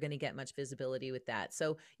unlikely you're going to get much visibility with that.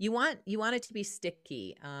 So you want it to be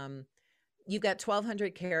sticky. You've got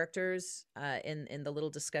 1,200 characters in the little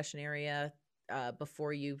discussion area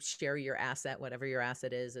before you share your asset, whatever your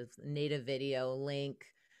asset is, a native video, link,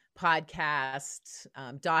 podcast,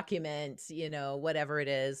 document, whatever it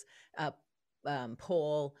is,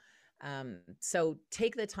 poll. So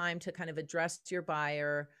take the time to kind of address your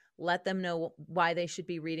buyer, let them know why they should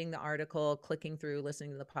be reading the article, clicking through,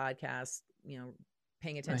 listening to the podcast,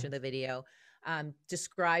 paying attention to the video.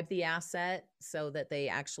 Describe the asset so that they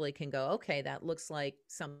actually can go, okay, that looks like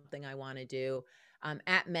something I want to do.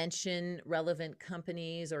 Mention relevant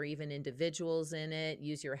companies or even individuals in it.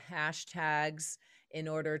 Use your hashtags in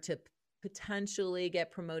order to potentially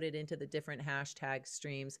get promoted into the different hashtag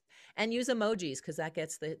streams, and use emojis because that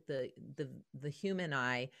gets the human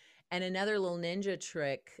eye. And another little ninja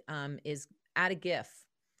trick is add a GIF.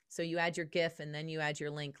 So you add your GIF and then you add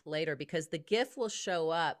your link later, because the GIF will show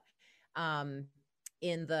up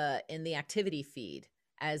in the activity feed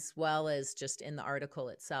as well as just in the article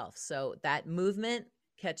itself. So that movement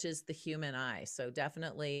catches the human eye. So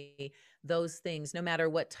definitely those things, no matter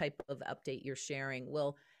what type of update you're sharing,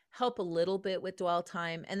 will help a little bit with dwell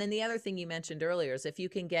time. And then the other thing you mentioned earlier is if you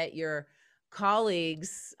can get your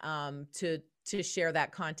colleagues to share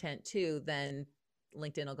that content too, then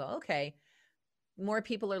LinkedIn will go, okay, more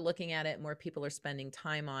people are looking at it, more people are spending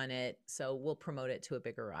time on it, so we'll promote it to a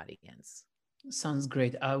bigger audience. Sounds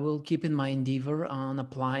great. I will keep in my endeavor on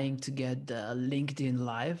applying to get LinkedIn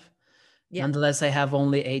Live. Yeah. Nonetheless, I have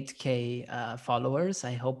only 8K followers.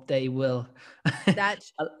 I hope they will.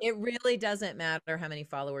 It really doesn't matter how many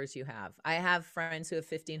followers you have. I have friends who have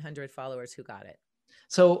 1,500 followers who got it.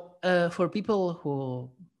 So for people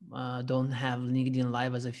who don't have LinkedIn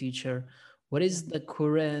Live as a feature, what is the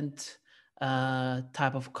current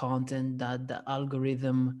type of content that the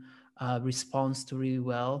algorithm responds to really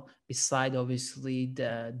well, beside obviously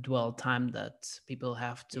the dwell time that people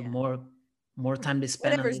have to more time they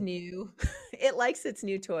spend whatever's on new. It likes its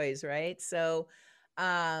new toys, right? So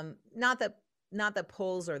not that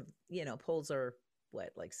polls are what,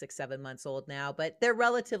 like 6-7 months old now, but they're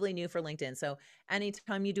relatively new for LinkedIn. So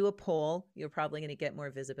anytime you do a poll, you're probably going to get more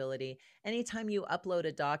visibility. Anytime you upload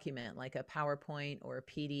a document like a PowerPoint or a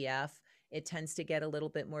PDF, it tends to get a little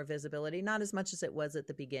bit more visibility, not as much as it was at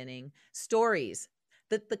the beginning. Stories.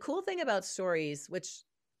 The cool thing about stories, which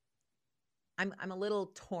I'm a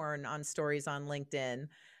little torn on stories on LinkedIn,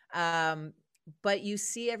 but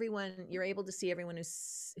you're able to see everyone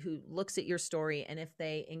who looks at your story, and if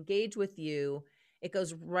they engage with you, it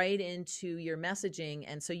goes right into your messaging.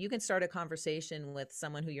 And so you can start a conversation with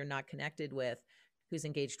someone who you're not connected with, who's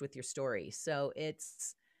engaged with your story. So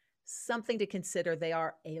it's something to consider. They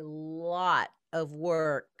are a lot of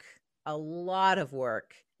work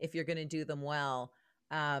if you're going to do them well.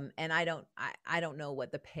 And I don't know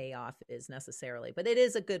what the payoff is necessarily, but it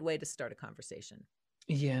is a good way to start a conversation.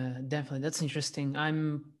 Yeah, definitely. That's interesting.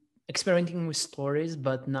 I'm experimenting with stories,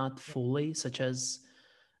 but not fully, such as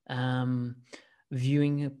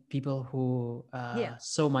viewing people who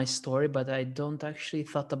saw my story, but I don't actually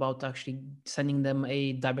thought about actually sending them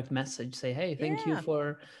a direct message, say, hey, thank you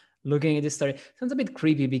for looking at this story. Sounds a bit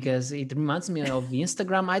creepy because it reminds me of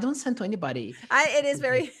Instagram. I don't send to anybody. It is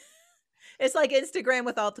very, it's like Instagram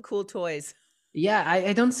with all the cool toys. Yeah,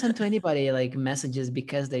 I don't send to anybody like messages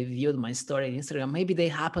because they viewed my story on Instagram. Maybe they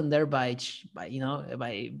happen there by accident.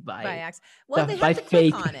 Well, they have to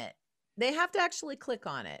click on it. They have to actually click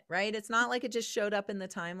on it, right? It's not like it just showed up in the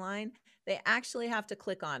timeline. They actually have to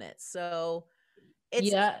click on it. So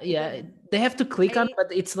it's they have to click on it, but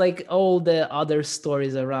it's like all the other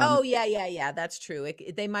stories around. Oh yeah. That's true.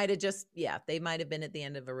 They might have been at the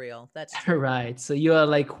end of a reel. That's true. Right. So you are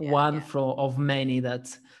like one of many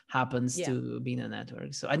that happens to be in a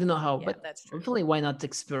network. So I don't know how, but that's true. Hopefully, why not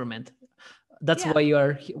experiment? That's why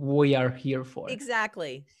we are here for.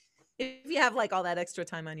 Exactly. If you have like all that extra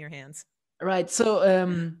time on your hands. Right. So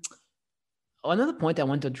another point I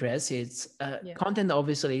want to address is content.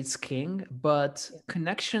 Obviously, it's king, but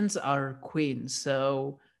connections are queen.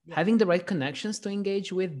 So having the right connections to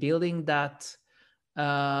engage with, building that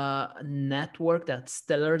network, that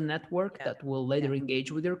stellar network Yeah. that will Yeah. later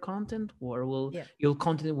engage with your content, or will Yeah. your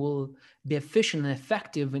content will be efficient and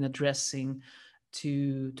effective in addressing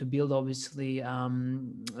to build obviously a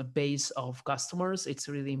base of customers. It's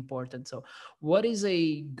really important. So what is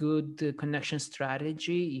a good connection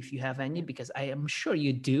strategy, if you have any? Yeah. Because I am sure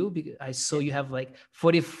you do, because I saw Yeah. you have like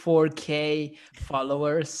 44K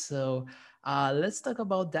followers. So let's talk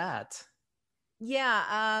about that.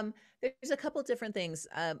 Yeah, there's a couple different things.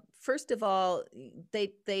 First of all,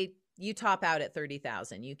 you top out at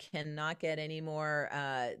 30,000. You cannot get any more.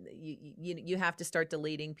 You have to start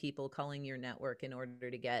deleting people calling your network in order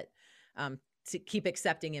to keep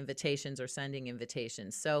accepting invitations or sending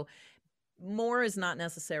invitations. So more is not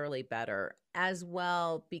necessarily better as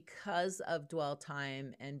well, because of dwell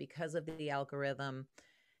time and because of the algorithm.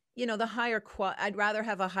 I'd rather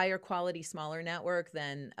have a higher quality, smaller network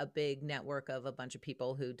than a big network of a bunch of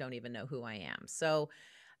people who don't even know who I am. So,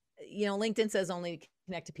 LinkedIn says only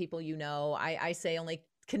connect to people you know. I say only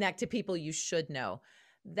connect to people you should know.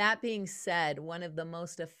 That being said, one of the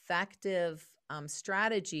most effective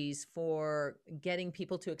strategies for getting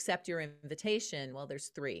people to accept your invitation, well, there's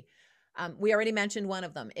three. We already mentioned one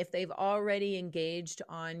of them. If they've already engaged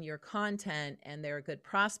on your content and they're a good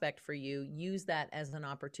prospect for you, use that as an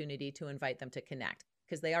opportunity to invite them to connect,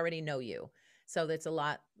 because they already know you. So that's a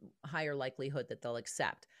lot higher likelihood that they'll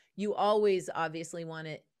accept. You always obviously want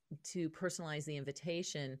to personalize the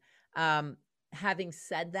invitation. Having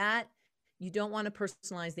said that, you don't want to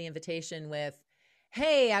personalize the invitation with,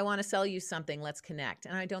 hey, I want to sell you something, let's connect.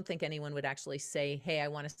 And I don't think anyone would actually say, hey, I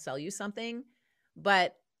want to sell you something.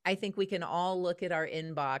 But I think we can all look at our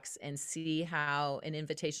inbox and see how an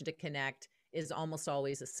invitation to connect is almost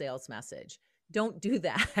always a sales message. Don't do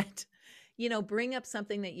that. Bring up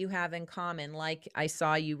something that you have in common. Like, I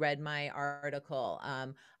saw you read my article.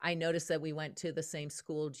 I noticed that we went to the same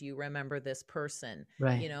school. Do you remember this person?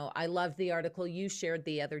 Right. I loved the article you shared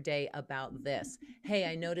the other day about this. Hey,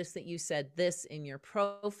 I noticed that you said this in your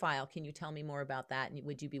profile. Can you tell me more about that? And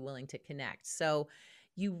would you be willing to connect? So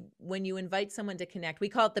when you invite someone to connect, we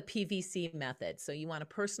call it the PVC method. So you want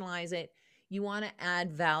to personalize it. You want to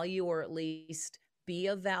add value, or at least be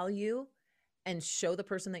of value, and show the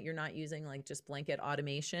person that you're not using like just blanket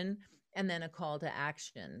automation. And then a call to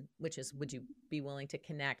action, which is, would you be willing to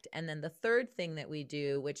connect? And then the third thing that we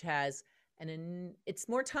do, which has it's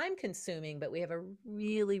more time consuming, but we have a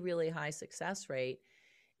really, really high success rate,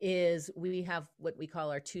 is we have what we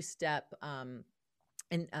call our two-step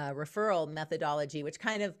referral methodology, which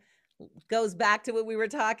kind of goes back to what we were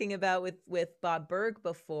talking about with Bob Berg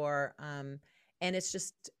before. And it's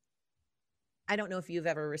just, I don't know if you've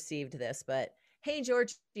ever received this, but hey,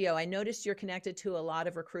 Giorgio, I noticed you're connected to a lot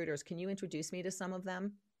of recruiters. Can you introduce me to some of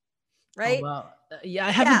them? Oh Right? wow. Yeah, I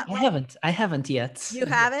Yeah. haven't. I haven't. I haven't yet. You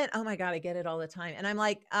haven't? Oh my God, I get it all the time. And I'm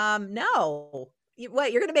like, no.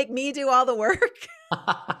 What, you're going to make me do all the work? It's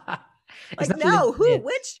Like, not no, legit.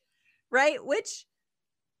 right?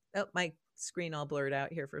 Oh, my screen all blurred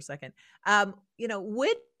out here for a second.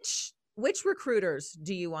 Which recruiters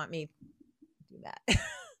do you want me to do that?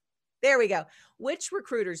 There we go. Which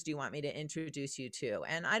recruiters do you want me to introduce you to?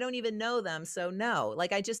 And I don't even know them. So no,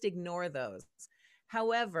 like, I just ignore those.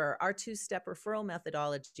 However, our two-step referral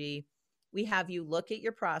methodology, we have you look at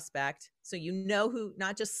your prospect. So who,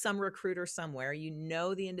 not just some recruiter somewhere,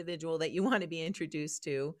 the individual that you want to be introduced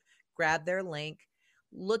to, grab their link,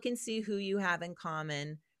 look and see who you have in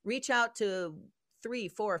common, reach out to 3,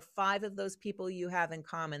 4, 5 of those people you have in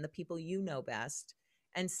common, the people you know best,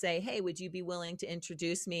 and say, hey, would you be willing to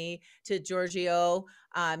introduce me to Giorgio?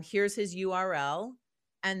 Here's his URL.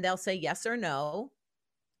 And they'll say yes or no.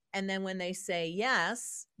 And then when they say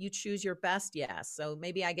yes, you choose your best yes. So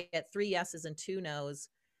maybe I get 3 yeses and 2 nos.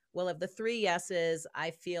 Well, of the 3 yeses,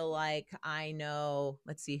 I feel like I know,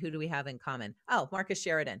 let's see, who do we have in common? Oh, Marcus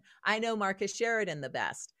Sheridan. I know Marcus Sheridan the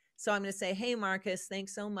best. So I'm going to say, hey, Marcus,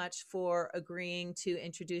 thanks so much for agreeing to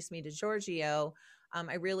introduce me to Giorgio.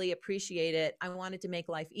 I really appreciate it. I wanted to make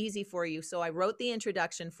life easy for you. So I wrote the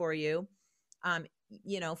introduction for you.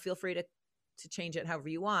 Feel free to change it however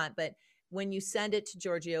you want. But when you send it to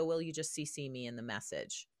Giorgio, will you just CC me in the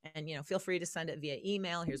message? And, feel free to send it via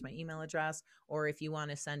email. Here's my email address. Or if you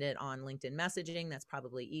want to send it on LinkedIn messaging, that's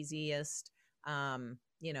probably easiest.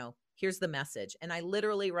 Here's the message. And I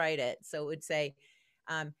literally write it. So it would say,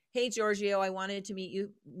 hey, Giorgio, I wanted to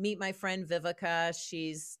meet my friend Vivica.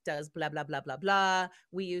 She's does blah, blah, blah, blah, blah.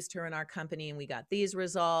 We used her in our company and we got these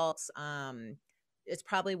results. It's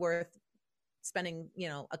probably worth spending,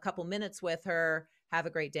 a couple minutes with her. Have a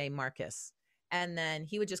great day, Marcus. And then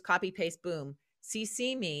he would just copy paste, boom,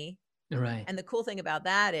 CC me Right. And the cool thing about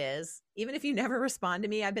that is, even if you never respond to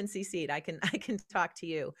me, I've been CC'd. I can talk to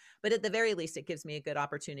you, but at the very least, it gives me a good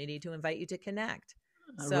opportunity to invite you to connect.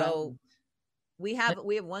 Right. So we have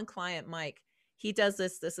one client, Mike. He does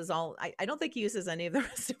this. This is all. I don't think he uses any of the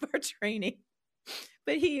rest of our training,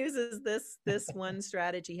 but he uses this one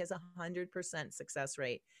strategy. He has 100% success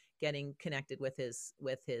rate getting connected with his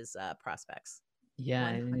prospects. Yeah,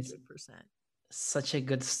 and it's 100%. such a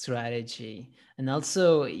good strategy. And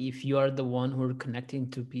also, if you are the one who are connecting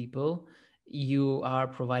to people, you are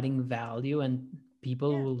providing value, and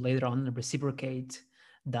people Yeah, will later on reciprocate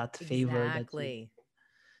that favor that you. exactly.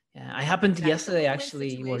 Yeah, I happened Exactly. It's a yesterday win-win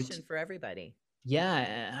actually worked. situation for everybody,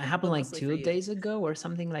 Yeah, I happened but like mostly for two you. days ago or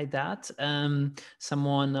something like that.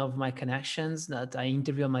 Someone of my connections that I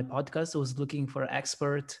interview on my podcast was looking for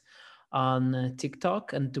expert on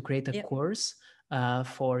TikTok and to create a Yep. course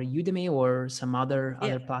for Udemy or some other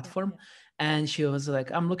Yep. Yep. platform. Yep. And she was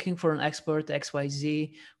like, "I'm looking for an expert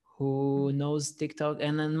XYZ who Mhm. knows TikTok."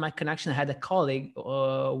 And then my connection had a colleague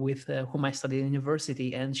with whom I studied in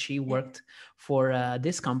university, and she Yeah. worked for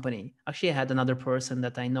this company. Actually, I had another person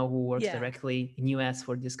that I know who works Yeah. directly in US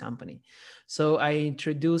for this company. So I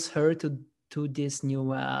introduced her to these new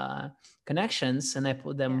connections, and I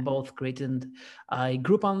put them Yeah. both, created a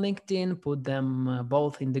group on LinkedIn, put them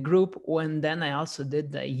both in the group, and then I also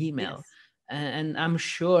did the email. Yes. And I'm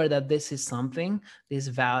sure that this is something, this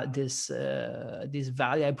value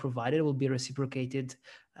I provided will be reciprocated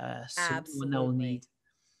soon when I will Absolutely. need.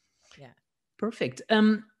 Yeah. Perfect.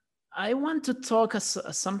 I want to talk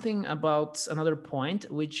something about another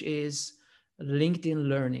point, which is LinkedIn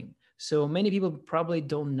Learning. So many people probably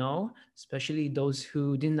don't know, especially those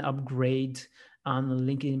who didn't upgrade on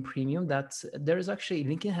LinkedIn Premium, that there is actually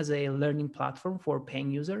LinkedIn has a learning platform for paying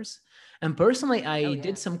users. And personally, Oh I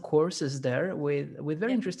did yeah. some courses there with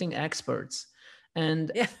very Yep. interesting experts,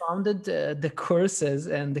 and Yeah. found the courses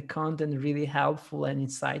and the content really helpful and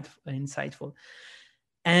insightful.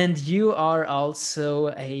 And you are also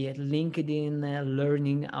a LinkedIn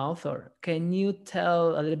learning author. Can you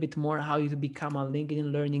tell a little bit more how you become a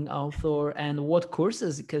LinkedIn learning author and what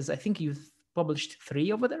courses? Because I think you've published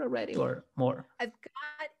 3 over there already or more. I've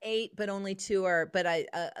got 8, but only 2 are. But I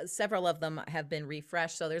several of them have been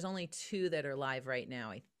refreshed, so there's only 2 that are live right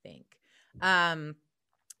now, I think. Um,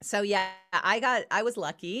 so yeah, I was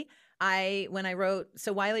lucky. I when I wrote,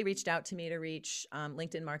 so Wiley reached out to me to reach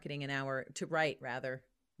LinkedIn marketing an hour to write rather.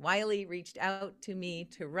 Wiley reached out to me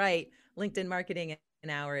to write LinkedIn marketing an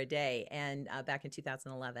hour a day, and back in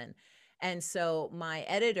 2011. And so my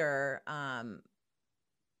editor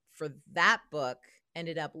for that book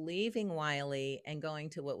ended up leaving Wiley and going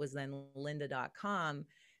to what was then lynda.com.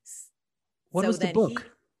 What So was the then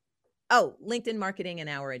book? LinkedIn marketing an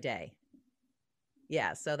hour a day.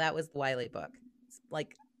 Yeah, so that was the Wiley book. It's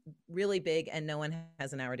like really big, and no one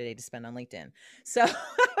has an hour a day to spend on LinkedIn. So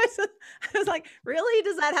I was like, really?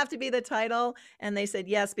 Does that have to be the title? And they said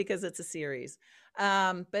yes, because it's a series.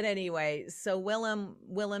 But anyway, so Willem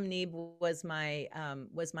Neeb was my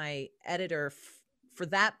editor for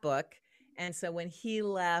that book, and so when he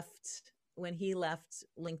left when he left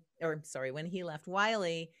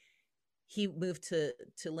Wiley, he moved to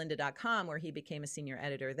lynda.com, where he became a senior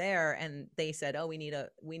editor there, and they said, oh, we need a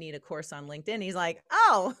course on LinkedIn. He's like,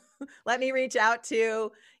 oh, let me reach out to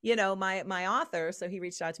my author. So he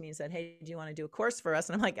reached out to me and said, hey, do you want to do a course for us?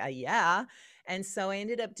 And I'm like, yeah. And so I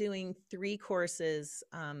ended up doing 3 courses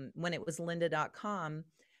when it was lynda.com.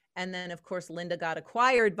 And then, of course, Lynda got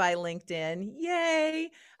acquired by LinkedIn.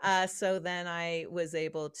 Yay. So then I was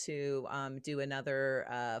able to do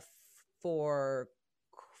another 4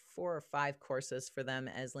 or 5 courses for them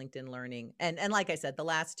as LinkedIn Learning. And like I said, the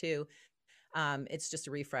last 2, it's just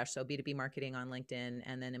a refresh. So B2B marketing on LinkedIn,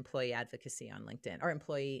 and then employee advocacy on LinkedIn, or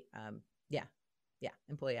employee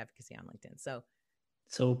advocacy on LinkedIn.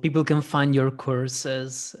 So people can find your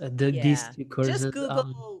courses, these Yeah, 2 just courses.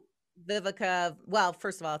 Google Viveka. Well,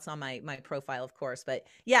 first of all, it's on my profile, of course, but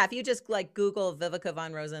yeah, if you just like Google Viveka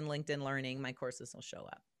von Rosen LinkedIn Learning, my courses will show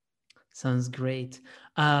up. Sounds great.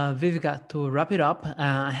 Viveka, to wrap it up,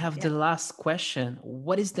 I have the Yeah. last question.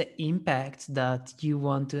 What is the impact that you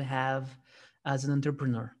want to have as an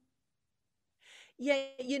entrepreneur? Yeah,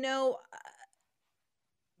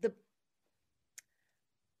 the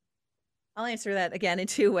I'll answer that again in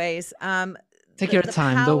 2 ways. Take The your the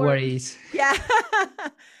time, no power, worries. yeah.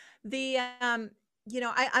 The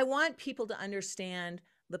I want people to understand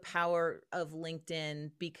the power of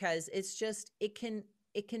LinkedIn, because it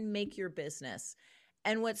can make your business.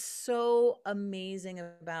 And what's so amazing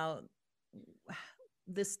about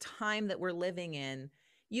this time that we're living in,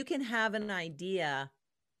 you can have an idea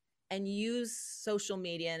and use social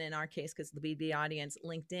media, and in our case, because the BB audience,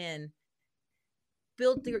 LinkedIn,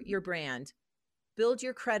 build your brand, build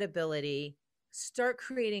your credibility, start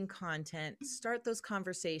creating content, start those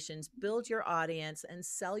conversations, build your audience, and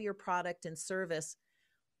sell your product and service.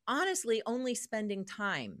 Honestly, only spending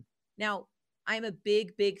time. Now, I'm a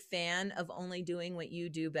big fan of only doing what you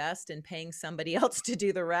do best and paying somebody else to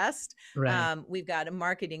do the rest. Right. We've got a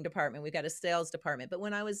marketing department, we've got a sales department. But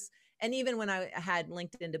when I was, and even when I had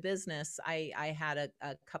LinkedIn to Business, I had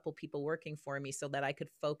a couple people working for me so that I could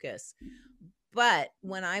focus. But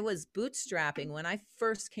when I was bootstrapping, when I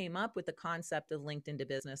first came up with the concept of LinkedIn to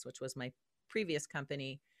Business, which was my previous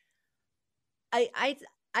company, I I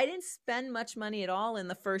I didn't spend much money at all in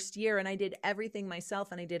the first year, and I did everything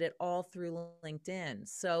myself, and I did it all through LinkedIn.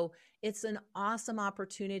 So it's an awesome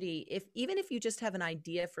opportunity if, even if you just have an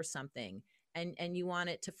idea for something and you want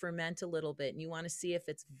it to ferment a little bit and you want to see if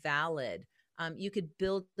it's valid, you could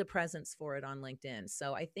build the presence for it on LinkedIn.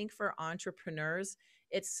 So I think for entrepreneurs,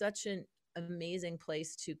 it's such an amazing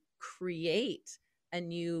place to create a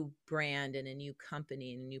new brand and a new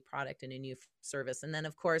company and a new product and a new service. And then,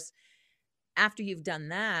 of course, after you've done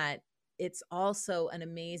that, it's also an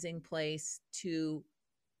amazing place to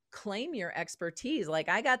claim your expertise. Like,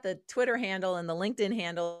 I got the Twitter handle and the LinkedIn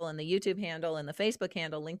handle and the YouTube handle and the Facebook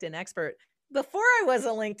handle, LinkedIn expert, before I was a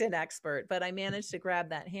LinkedIn expert, but I managed to grab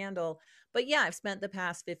that handle. But yeah, I've spent the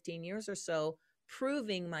past 15 years or so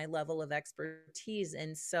proving my level of expertise.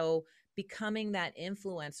 And so becoming that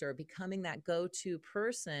influencer, becoming that go-to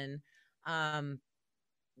person, um,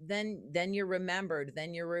 then you're remembered,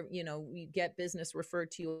 then you get business referred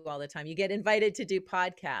to you all the time, you get invited to do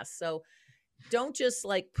podcasts. So don't just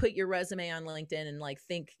like put your resume on LinkedIn and like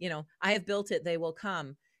think, I have built it, they will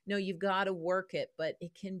come. No, you've got to work it, but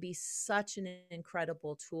it can be such an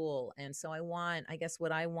incredible tool. And so I guess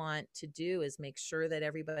what I want to do is make sure that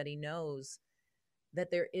everybody knows that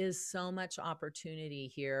there is so much opportunity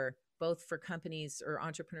here, both for companies or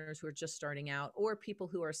entrepreneurs who are just starting out or people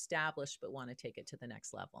who are established but want to take it to the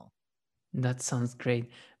next level. That sounds great,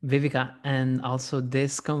 Viveka. And also,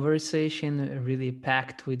 this conversation really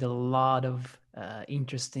packed with a lot of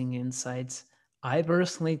interesting insights. I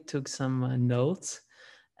personally took some notes,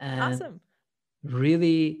 and Awesome.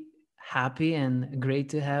 really happy and great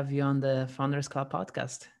to have you on the Founders Club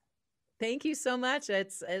podcast. Thank you so much.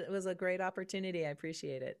 It was a great opportunity. I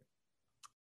appreciate it.